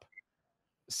pile up.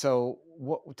 So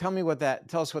tell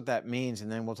us what that means,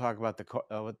 and then we'll talk about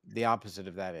what the opposite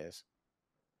of that is.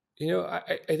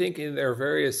 I think there are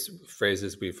various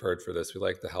phrases we've heard for this. We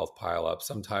like the health pile up.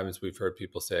 Sometimes we've heard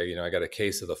people say, I got a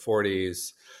case of the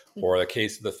 40s or a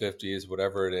case of the 50s,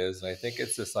 whatever it is. And I think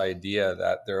it's this idea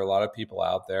that there are a lot of people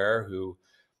out there who,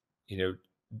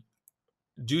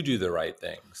 do the right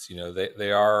things.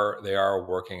 They are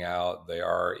working out, they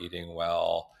are eating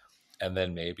well, and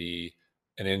then maybe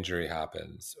an injury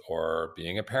happens, or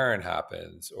being a parent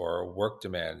happens, or work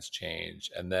demands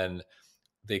change, and then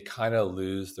they kind of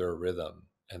lose their rhythm,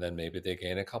 and then maybe they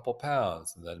gain a couple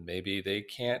pounds, and then maybe they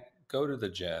can't go to the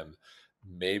gym.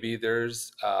 Maybe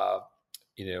there's a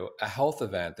health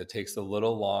event that takes a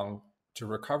little long to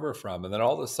recover from, and then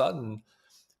all of a sudden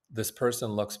this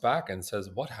person looks back and says,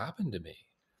 what happened to me?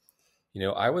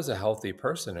 I was a healthy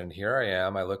person, and here I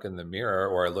am. I look in the mirror,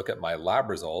 or I look at my lab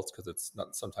results, because it's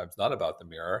not sometimes not about the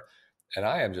mirror, and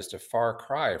I am just a far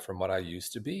cry from what I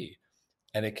used to be.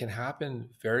 And it can happen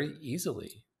very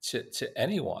easily to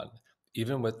anyone,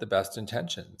 even with the best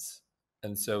intentions.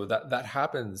 And so that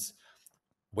happens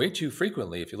way too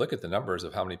frequently. If you look at the numbers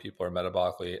of how many people are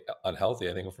metabolically unhealthy,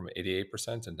 I think we're from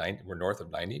 88% to 90, we're north of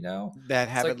 90 now. That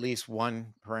It's have like, at least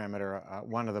one parameter,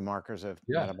 one of the markers of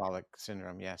yeah, metabolic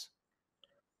syndrome. Yes.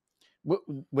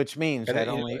 Which means and that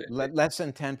only less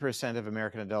than 10% of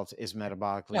American adults is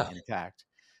metabolically yeah, intact.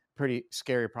 Pretty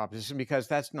scary proposition, because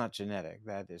that's not genetic.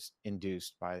 That is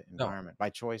induced by no, environment,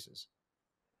 by choices.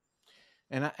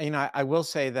 And I will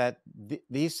say that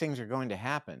these things are going to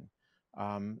happen.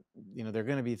 They're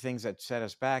going to be things that set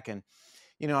us back. And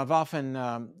I've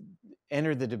often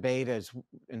entered the debate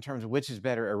in terms of which is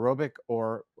better, aerobic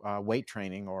or weight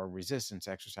training or resistance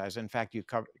exercise. In fact, you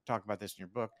talk about this in your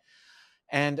book.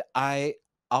 And I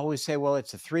always say, well,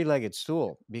 it's a three-legged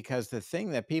stool, because the thing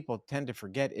that people tend to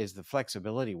forget is the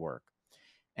flexibility work.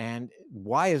 And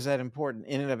why is that important?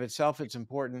 In and of itself, it's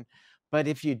important. But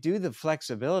if you do the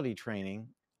flexibility training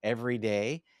every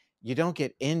day, you don't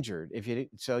get injured.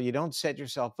 So you don't set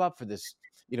yourself up for this,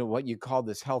 what you call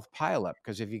this health pileup.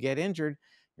 Because if you get injured,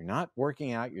 you're not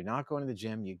working out, you're not going to the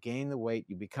gym, you gain the weight,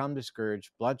 you become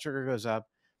discouraged, blood sugar goes up.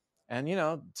 And,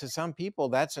 to some people,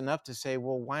 that's enough to say,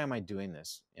 well, why am I doing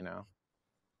this?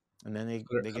 And then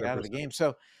they get out of the 100%. game.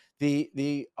 So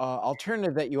the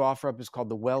alternative that you offer up is called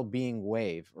the well-being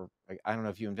wave, or I don't know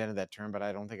if you invented that term, but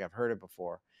I don't think I've heard it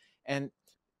before. And,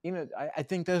 I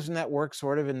think, doesn't that work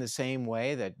sort of in the same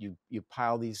way, that you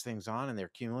pile these things on and they're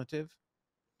cumulative?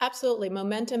 Absolutely.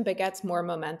 Momentum begets more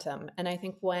momentum. And I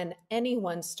think when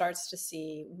anyone starts to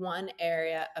see one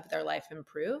area of their life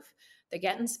improve, they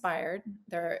get inspired,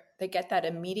 they get that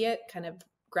immediate kind of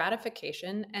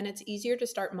gratification, and it's easier to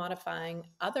start modifying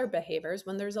other behaviors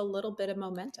when there's a little bit of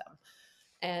momentum.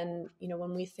 And,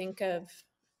 when we think of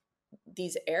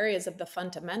these areas of the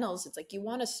fundamentals, it's like you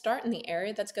want to start in the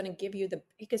area that's going to give you the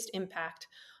biggest impact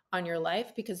on your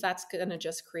life, because that's going to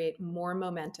just create more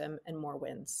momentum and more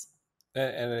wins.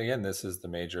 And again, this is the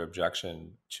major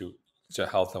objection to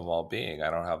health and well-being. I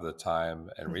don't have the time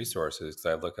and resources, because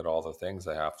I look at all the things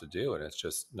I have to do, and it's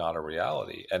just not a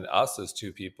reality. And us, as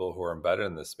two people who are embedded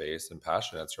in this space and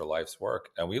passionate, it's our life's work,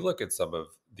 and we look at some of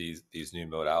these new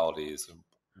modalities, and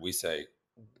we say,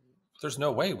 there's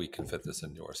no way we can fit this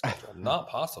into our schedule. Not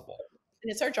possible.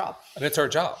 And it's our job. And it's our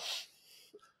job.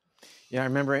 Yeah, I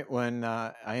remember it when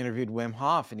I interviewed Wim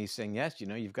Hof, and he's saying, yes,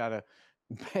 you've got to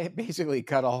basically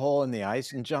cut a hole in the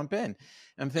ice and jump in.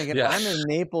 I'm thinking, Yeah. I'm in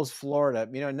Naples, Florida,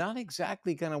 not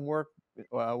exactly going to work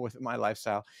with my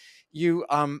lifestyle.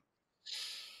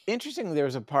 Interestingly, there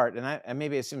was a part, and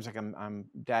maybe it seems like I'm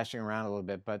dashing around a little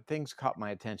bit, but things caught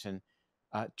my attention.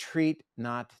 Treat,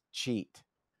 not cheat.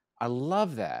 I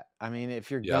love that. I mean,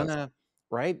 if you're gonna,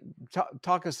 right?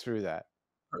 Talk us through that.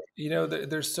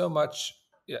 There's so much.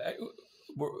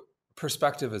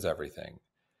 Perspective is everything.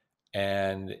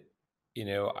 And,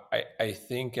 I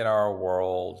think in our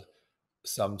world,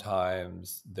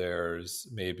 sometimes there's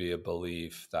maybe a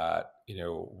belief that,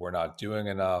 we're not doing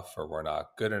enough, or we're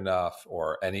not good enough,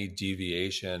 or any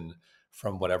deviation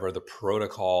from whatever the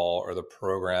protocol or the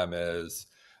program is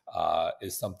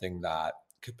something that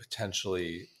could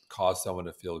potentially cause someone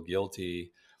to feel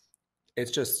guilty.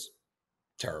 It's just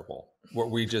terrible.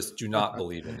 We just do not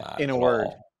believe in that in a at word.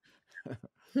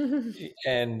 all.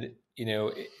 And,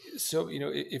 so,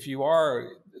 if you are,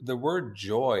 the word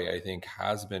joy, I think,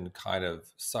 has been kind of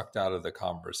sucked out of the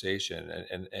conversation.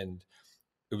 And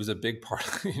it was a big part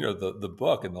of, the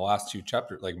book in the last two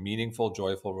chapters, like meaningful,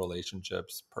 joyful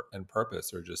relationships and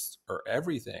purpose are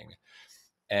everything.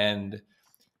 And,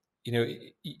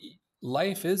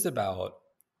 life is about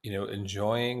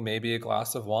enjoying maybe a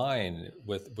glass of wine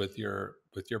with your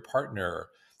partner,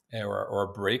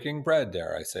 or breaking bread,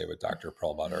 dare I say, with Dr.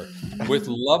 Perlmutter, with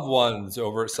loved ones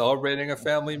over celebrating a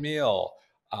family meal,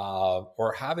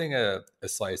 or having a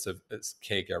slice of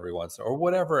cake every once in a while, or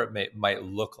whatever it might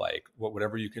look like,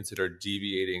 whatever you consider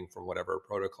deviating from whatever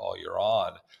protocol you're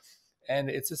on. And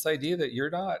it's this idea that you're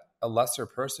not a lesser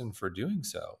person for doing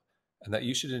so, and that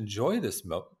you should enjoy this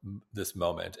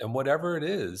moment, and whatever it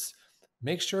is,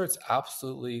 make sure it's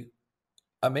absolutely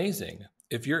amazing.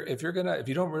 If you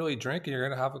don't really drink and you're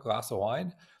gonna have a glass of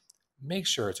wine, make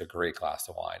sure it's a great glass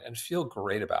of wine and feel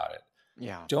great about it.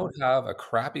 Yeah. Don't have a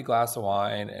crappy glass of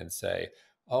wine and say,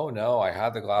 "Oh no, I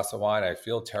had the glass of wine, I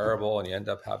feel terrible," and you end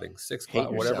up having six Hate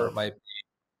glass, whatever it yourself. might.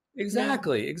 Yeah.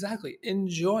 Exactly.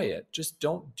 Enjoy it. Just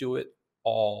don't do it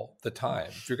all the time.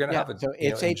 If you're going to Yeah. have So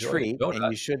it's a enjoy a treat, and donut.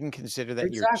 you shouldn't consider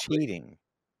that you're Exactly. cheating.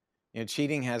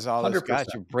 Cheating has all this, gosh,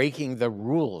 100%. you're breaking the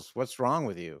rules. What's wrong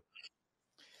with you?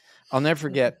 I'll never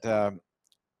forget.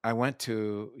 I went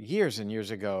to years and years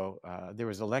ago. There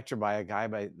was a lecture by a guy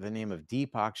by the name of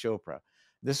Deepak Chopra.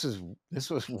 This was this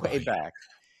was way back,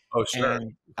 Oh, sure.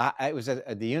 and I was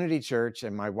at the Unity Church,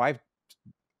 and my wife.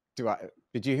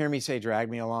 Did you hear me say drag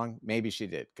me along? Maybe she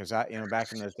did, because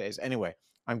back in those days. Anyway,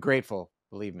 I'm grateful,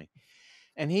 believe me.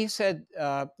 And he said,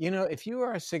 if you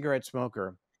are a cigarette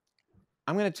smoker,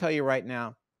 I'm going to tell you right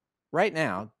now,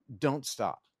 don't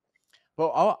stop. Well,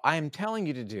 all I'm telling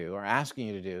you to do, or asking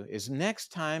you to do, is next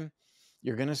time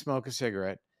you're going to smoke a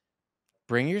cigarette,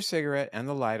 bring your cigarette and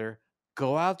the lighter,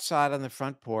 go outside on the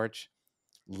front porch,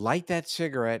 light that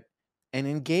cigarette, and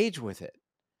engage with it,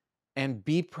 and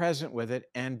be present with it,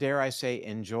 and dare I say,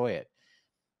 enjoy it.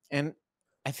 And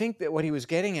I think that what he was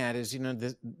getting at is,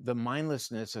 the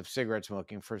mindlessness of cigarette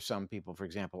smoking for some people, for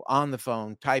example, on the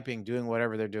phone, typing, doing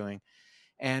whatever they're doing.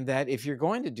 And that if you're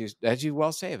going to do, as you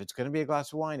well say, if it's going to be a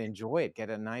glass of wine, enjoy it.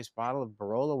 Get a nice bottle of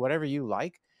Barolo, whatever you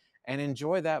like, and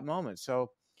enjoy that moment.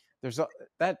 So there's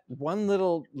that one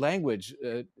little language,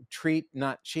 treat,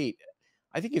 not cheat,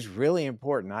 I think is really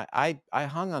important. I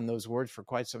hung on those words for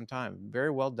quite some time. Very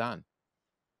well done.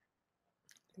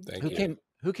 Thank Who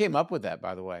you. came up with that,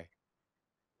 by the way?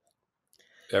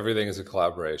 Everything is a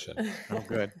collaboration. Oh,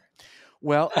 good.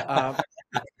 Well,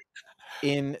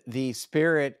 in the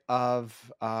spirit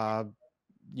of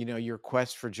your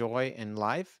quest for joy in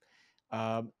life,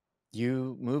 uh,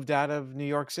 you moved out of New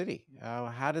York City.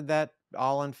 How did that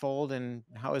all unfold, and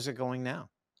how is it going now?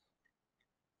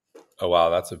 Oh, wow.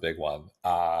 That's a big one.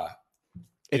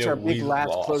 It's our big last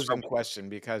I'll start closing with, question,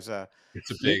 because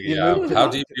it's a you, big, you yeah. moved to How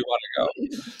the. deep do you want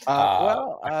to go?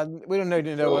 Uh, We don't need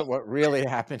to know so, what really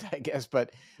happened, I guess,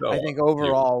 but I so think you,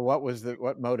 overall,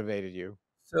 what motivated you?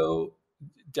 so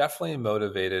definitely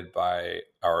motivated by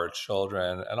our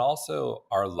children and also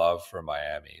our love for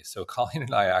Miami. So Colleen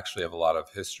and I actually have a lot of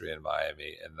history in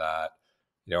Miami, in that,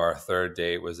 our third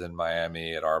date was in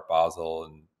Miami at Art Basel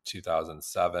in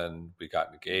 2007. We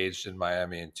got engaged in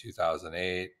Miami in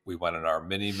 2008. We went on our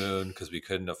mini moon because we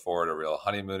couldn't afford a real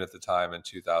honeymoon at the time in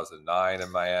 2009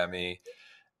 in Miami.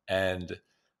 And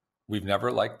we've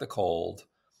never liked the cold.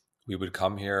 We would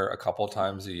come here a couple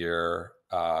times a year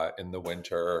in the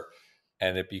winter,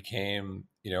 and it became,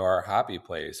 our happy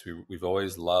place. We've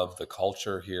always loved the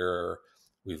culture here.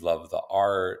 We love the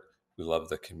art. We love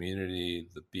the community,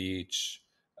 the beach,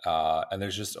 and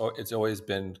it's always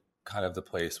been kind of the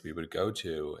place we would go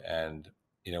to. And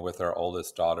with our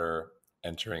oldest daughter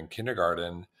entering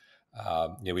kindergarten,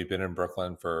 we've been in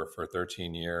Brooklyn for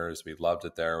 13 years. We loved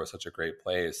it there. It was such a great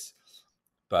place.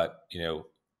 But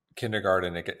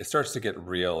kindergarten, it starts to get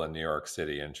real in New York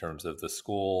City in terms of the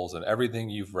schools and everything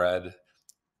you've read.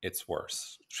 It's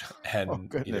worse. Oh, And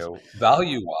goodness.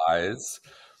 value wise,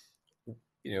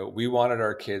 we wanted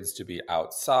our kids to be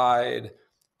outside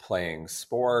playing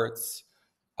sports,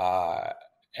 and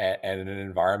in an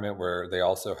environment where they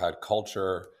also had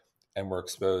culture and were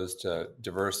exposed to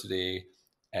diversity.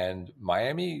 And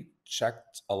Miami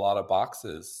checked a lot of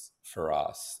boxes for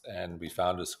us, and we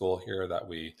found a school here that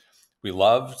we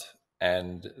loved,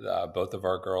 and both of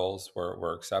our girls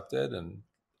were accepted, and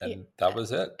Yeah. that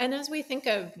was it. And as we think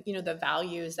of, the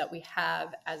values that we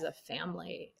have as a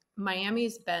family,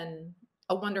 Miami's been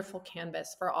a wonderful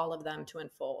canvas for all of them to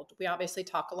unfold. We obviously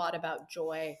talk a lot about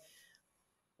joy.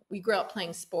 We grew up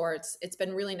playing sports. It's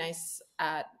been really nice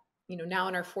at, now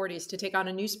in our 40s to take on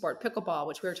a new sport, pickleball,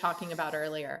 which we were talking about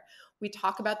earlier. We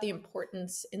talk about the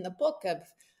importance in the book of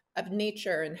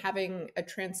nature, and having a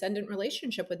transcendent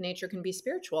relationship with nature can be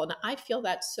spiritual. And I feel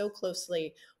that so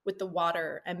closely with the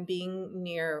water and being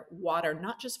near water,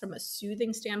 not just from a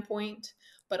soothing standpoint,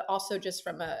 but also just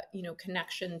from a,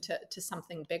 connection to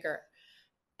something bigger.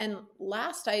 And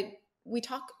last, we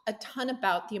talk a ton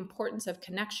about the importance of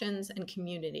connections and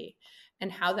community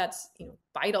and how that's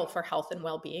vital for health and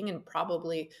well-being, and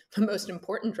probably the most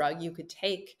important drug you could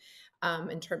take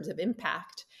in terms of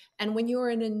impact. And when you're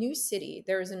in a new city,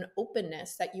 there is an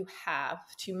openness that you have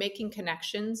to making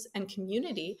connections and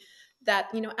community that,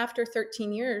 after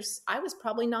 13 years, I was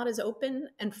probably not as open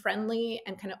and friendly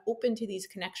and kind of open to these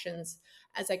connections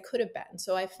as I could have been.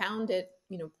 So I found it,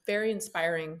 very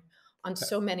inspiring on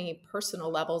so many personal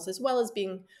levels, as well as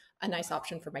being a nice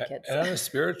option for my kids. And on a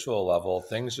spiritual level,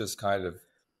 things just kind of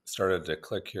started to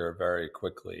click here very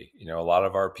quickly. A lot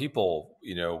of our people,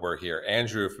 were here.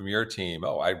 Andrew from your team.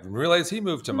 Oh, I realized he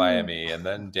moved to Miami. And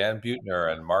then Dan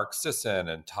Buettner and Mark Sisson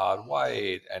and Todd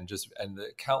White and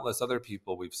the countless other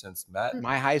people we've since met.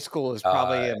 My high school is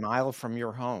probably a mile from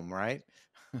your home, right?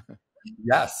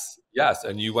 Yes.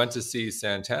 And you went to see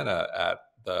Santana at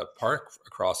the park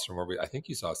across from where I think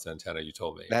you saw Santana, you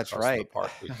told me. That's across right. The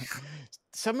park.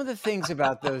 Some of the things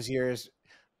about those years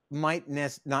might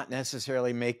not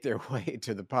necessarily make their way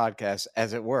to the podcast,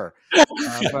 as it were.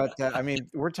 But I mean,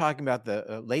 we're talking about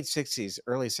the late 60s,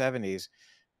 early 70s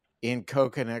in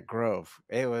Coconut Grove.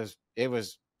 It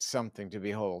was something to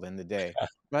behold in the day,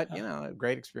 but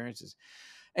great experiences.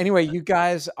 Anyway, you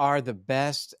guys are the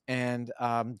best, and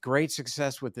great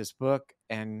success with this book,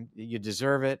 and you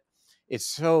deserve it. It's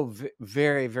so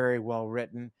very, very well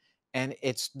written, and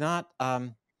it's not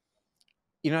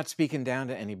you're not speaking down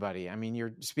to anybody. I mean,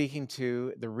 you're speaking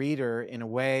to the reader in a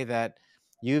way that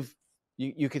you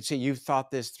could see you've thought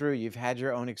this through. You've had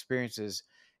your own experiences,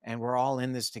 and we're all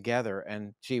in this together.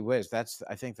 And gee whiz, that's,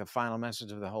 I think, the final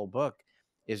message of the whole book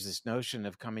is this notion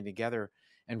of coming together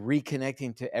and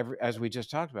reconnecting to as we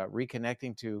just talked about,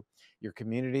 reconnecting to your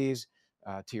communities,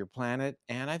 to your planet,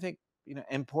 and I think,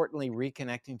 importantly,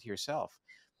 reconnecting to yourself.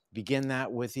 Begin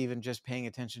that with even just paying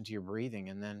attention to your breathing,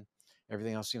 and then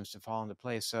everything else seems to fall into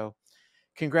place. So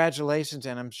congratulations.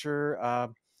 And I'm sure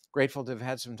grateful to have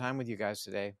had some time with you guys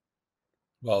today.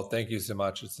 Well, thank you so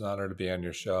much. It's an honor to be on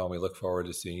your show, and we look forward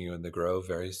to seeing you in the Grove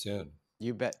very soon.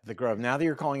 You bet. The Grove. Now that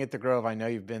you're calling it the Grove, I know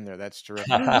you've been there. That's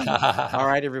terrific. All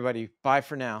right, everybody. Bye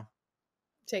for now.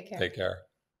 Take care. Take care.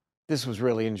 This was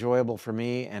really enjoyable for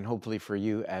me, and hopefully for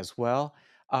you as well.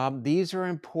 These are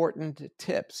important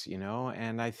tips,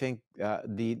 and I think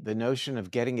the notion of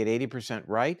getting it 80%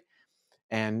 right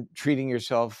and treating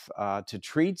yourself to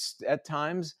treats at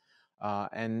times,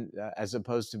 and as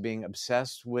opposed to being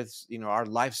obsessed with our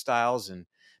lifestyles and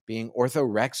being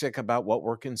orthorexic about what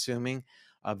we're consuming.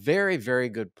 Very, very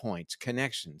good points.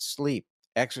 Connection, sleep,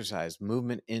 exercise,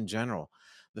 movement in general,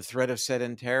 the threat of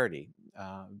sedentarity,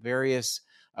 various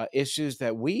issues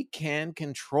that we can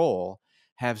control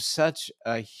have such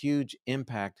a huge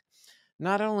impact,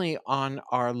 not only on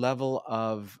our level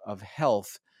of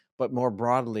health, but more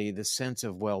broadly, the sense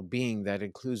of well-being that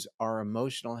includes our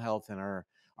emotional health and our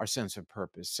sense of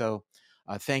purpose. So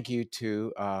thank you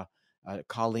to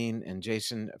Colleen and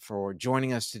Jason for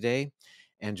joining us today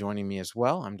and joining me as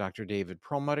well. I'm Dr. David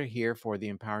Perlmutter here for the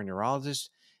Empowering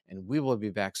Neurologist, and we will be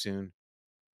back soon.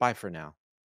 Bye for now.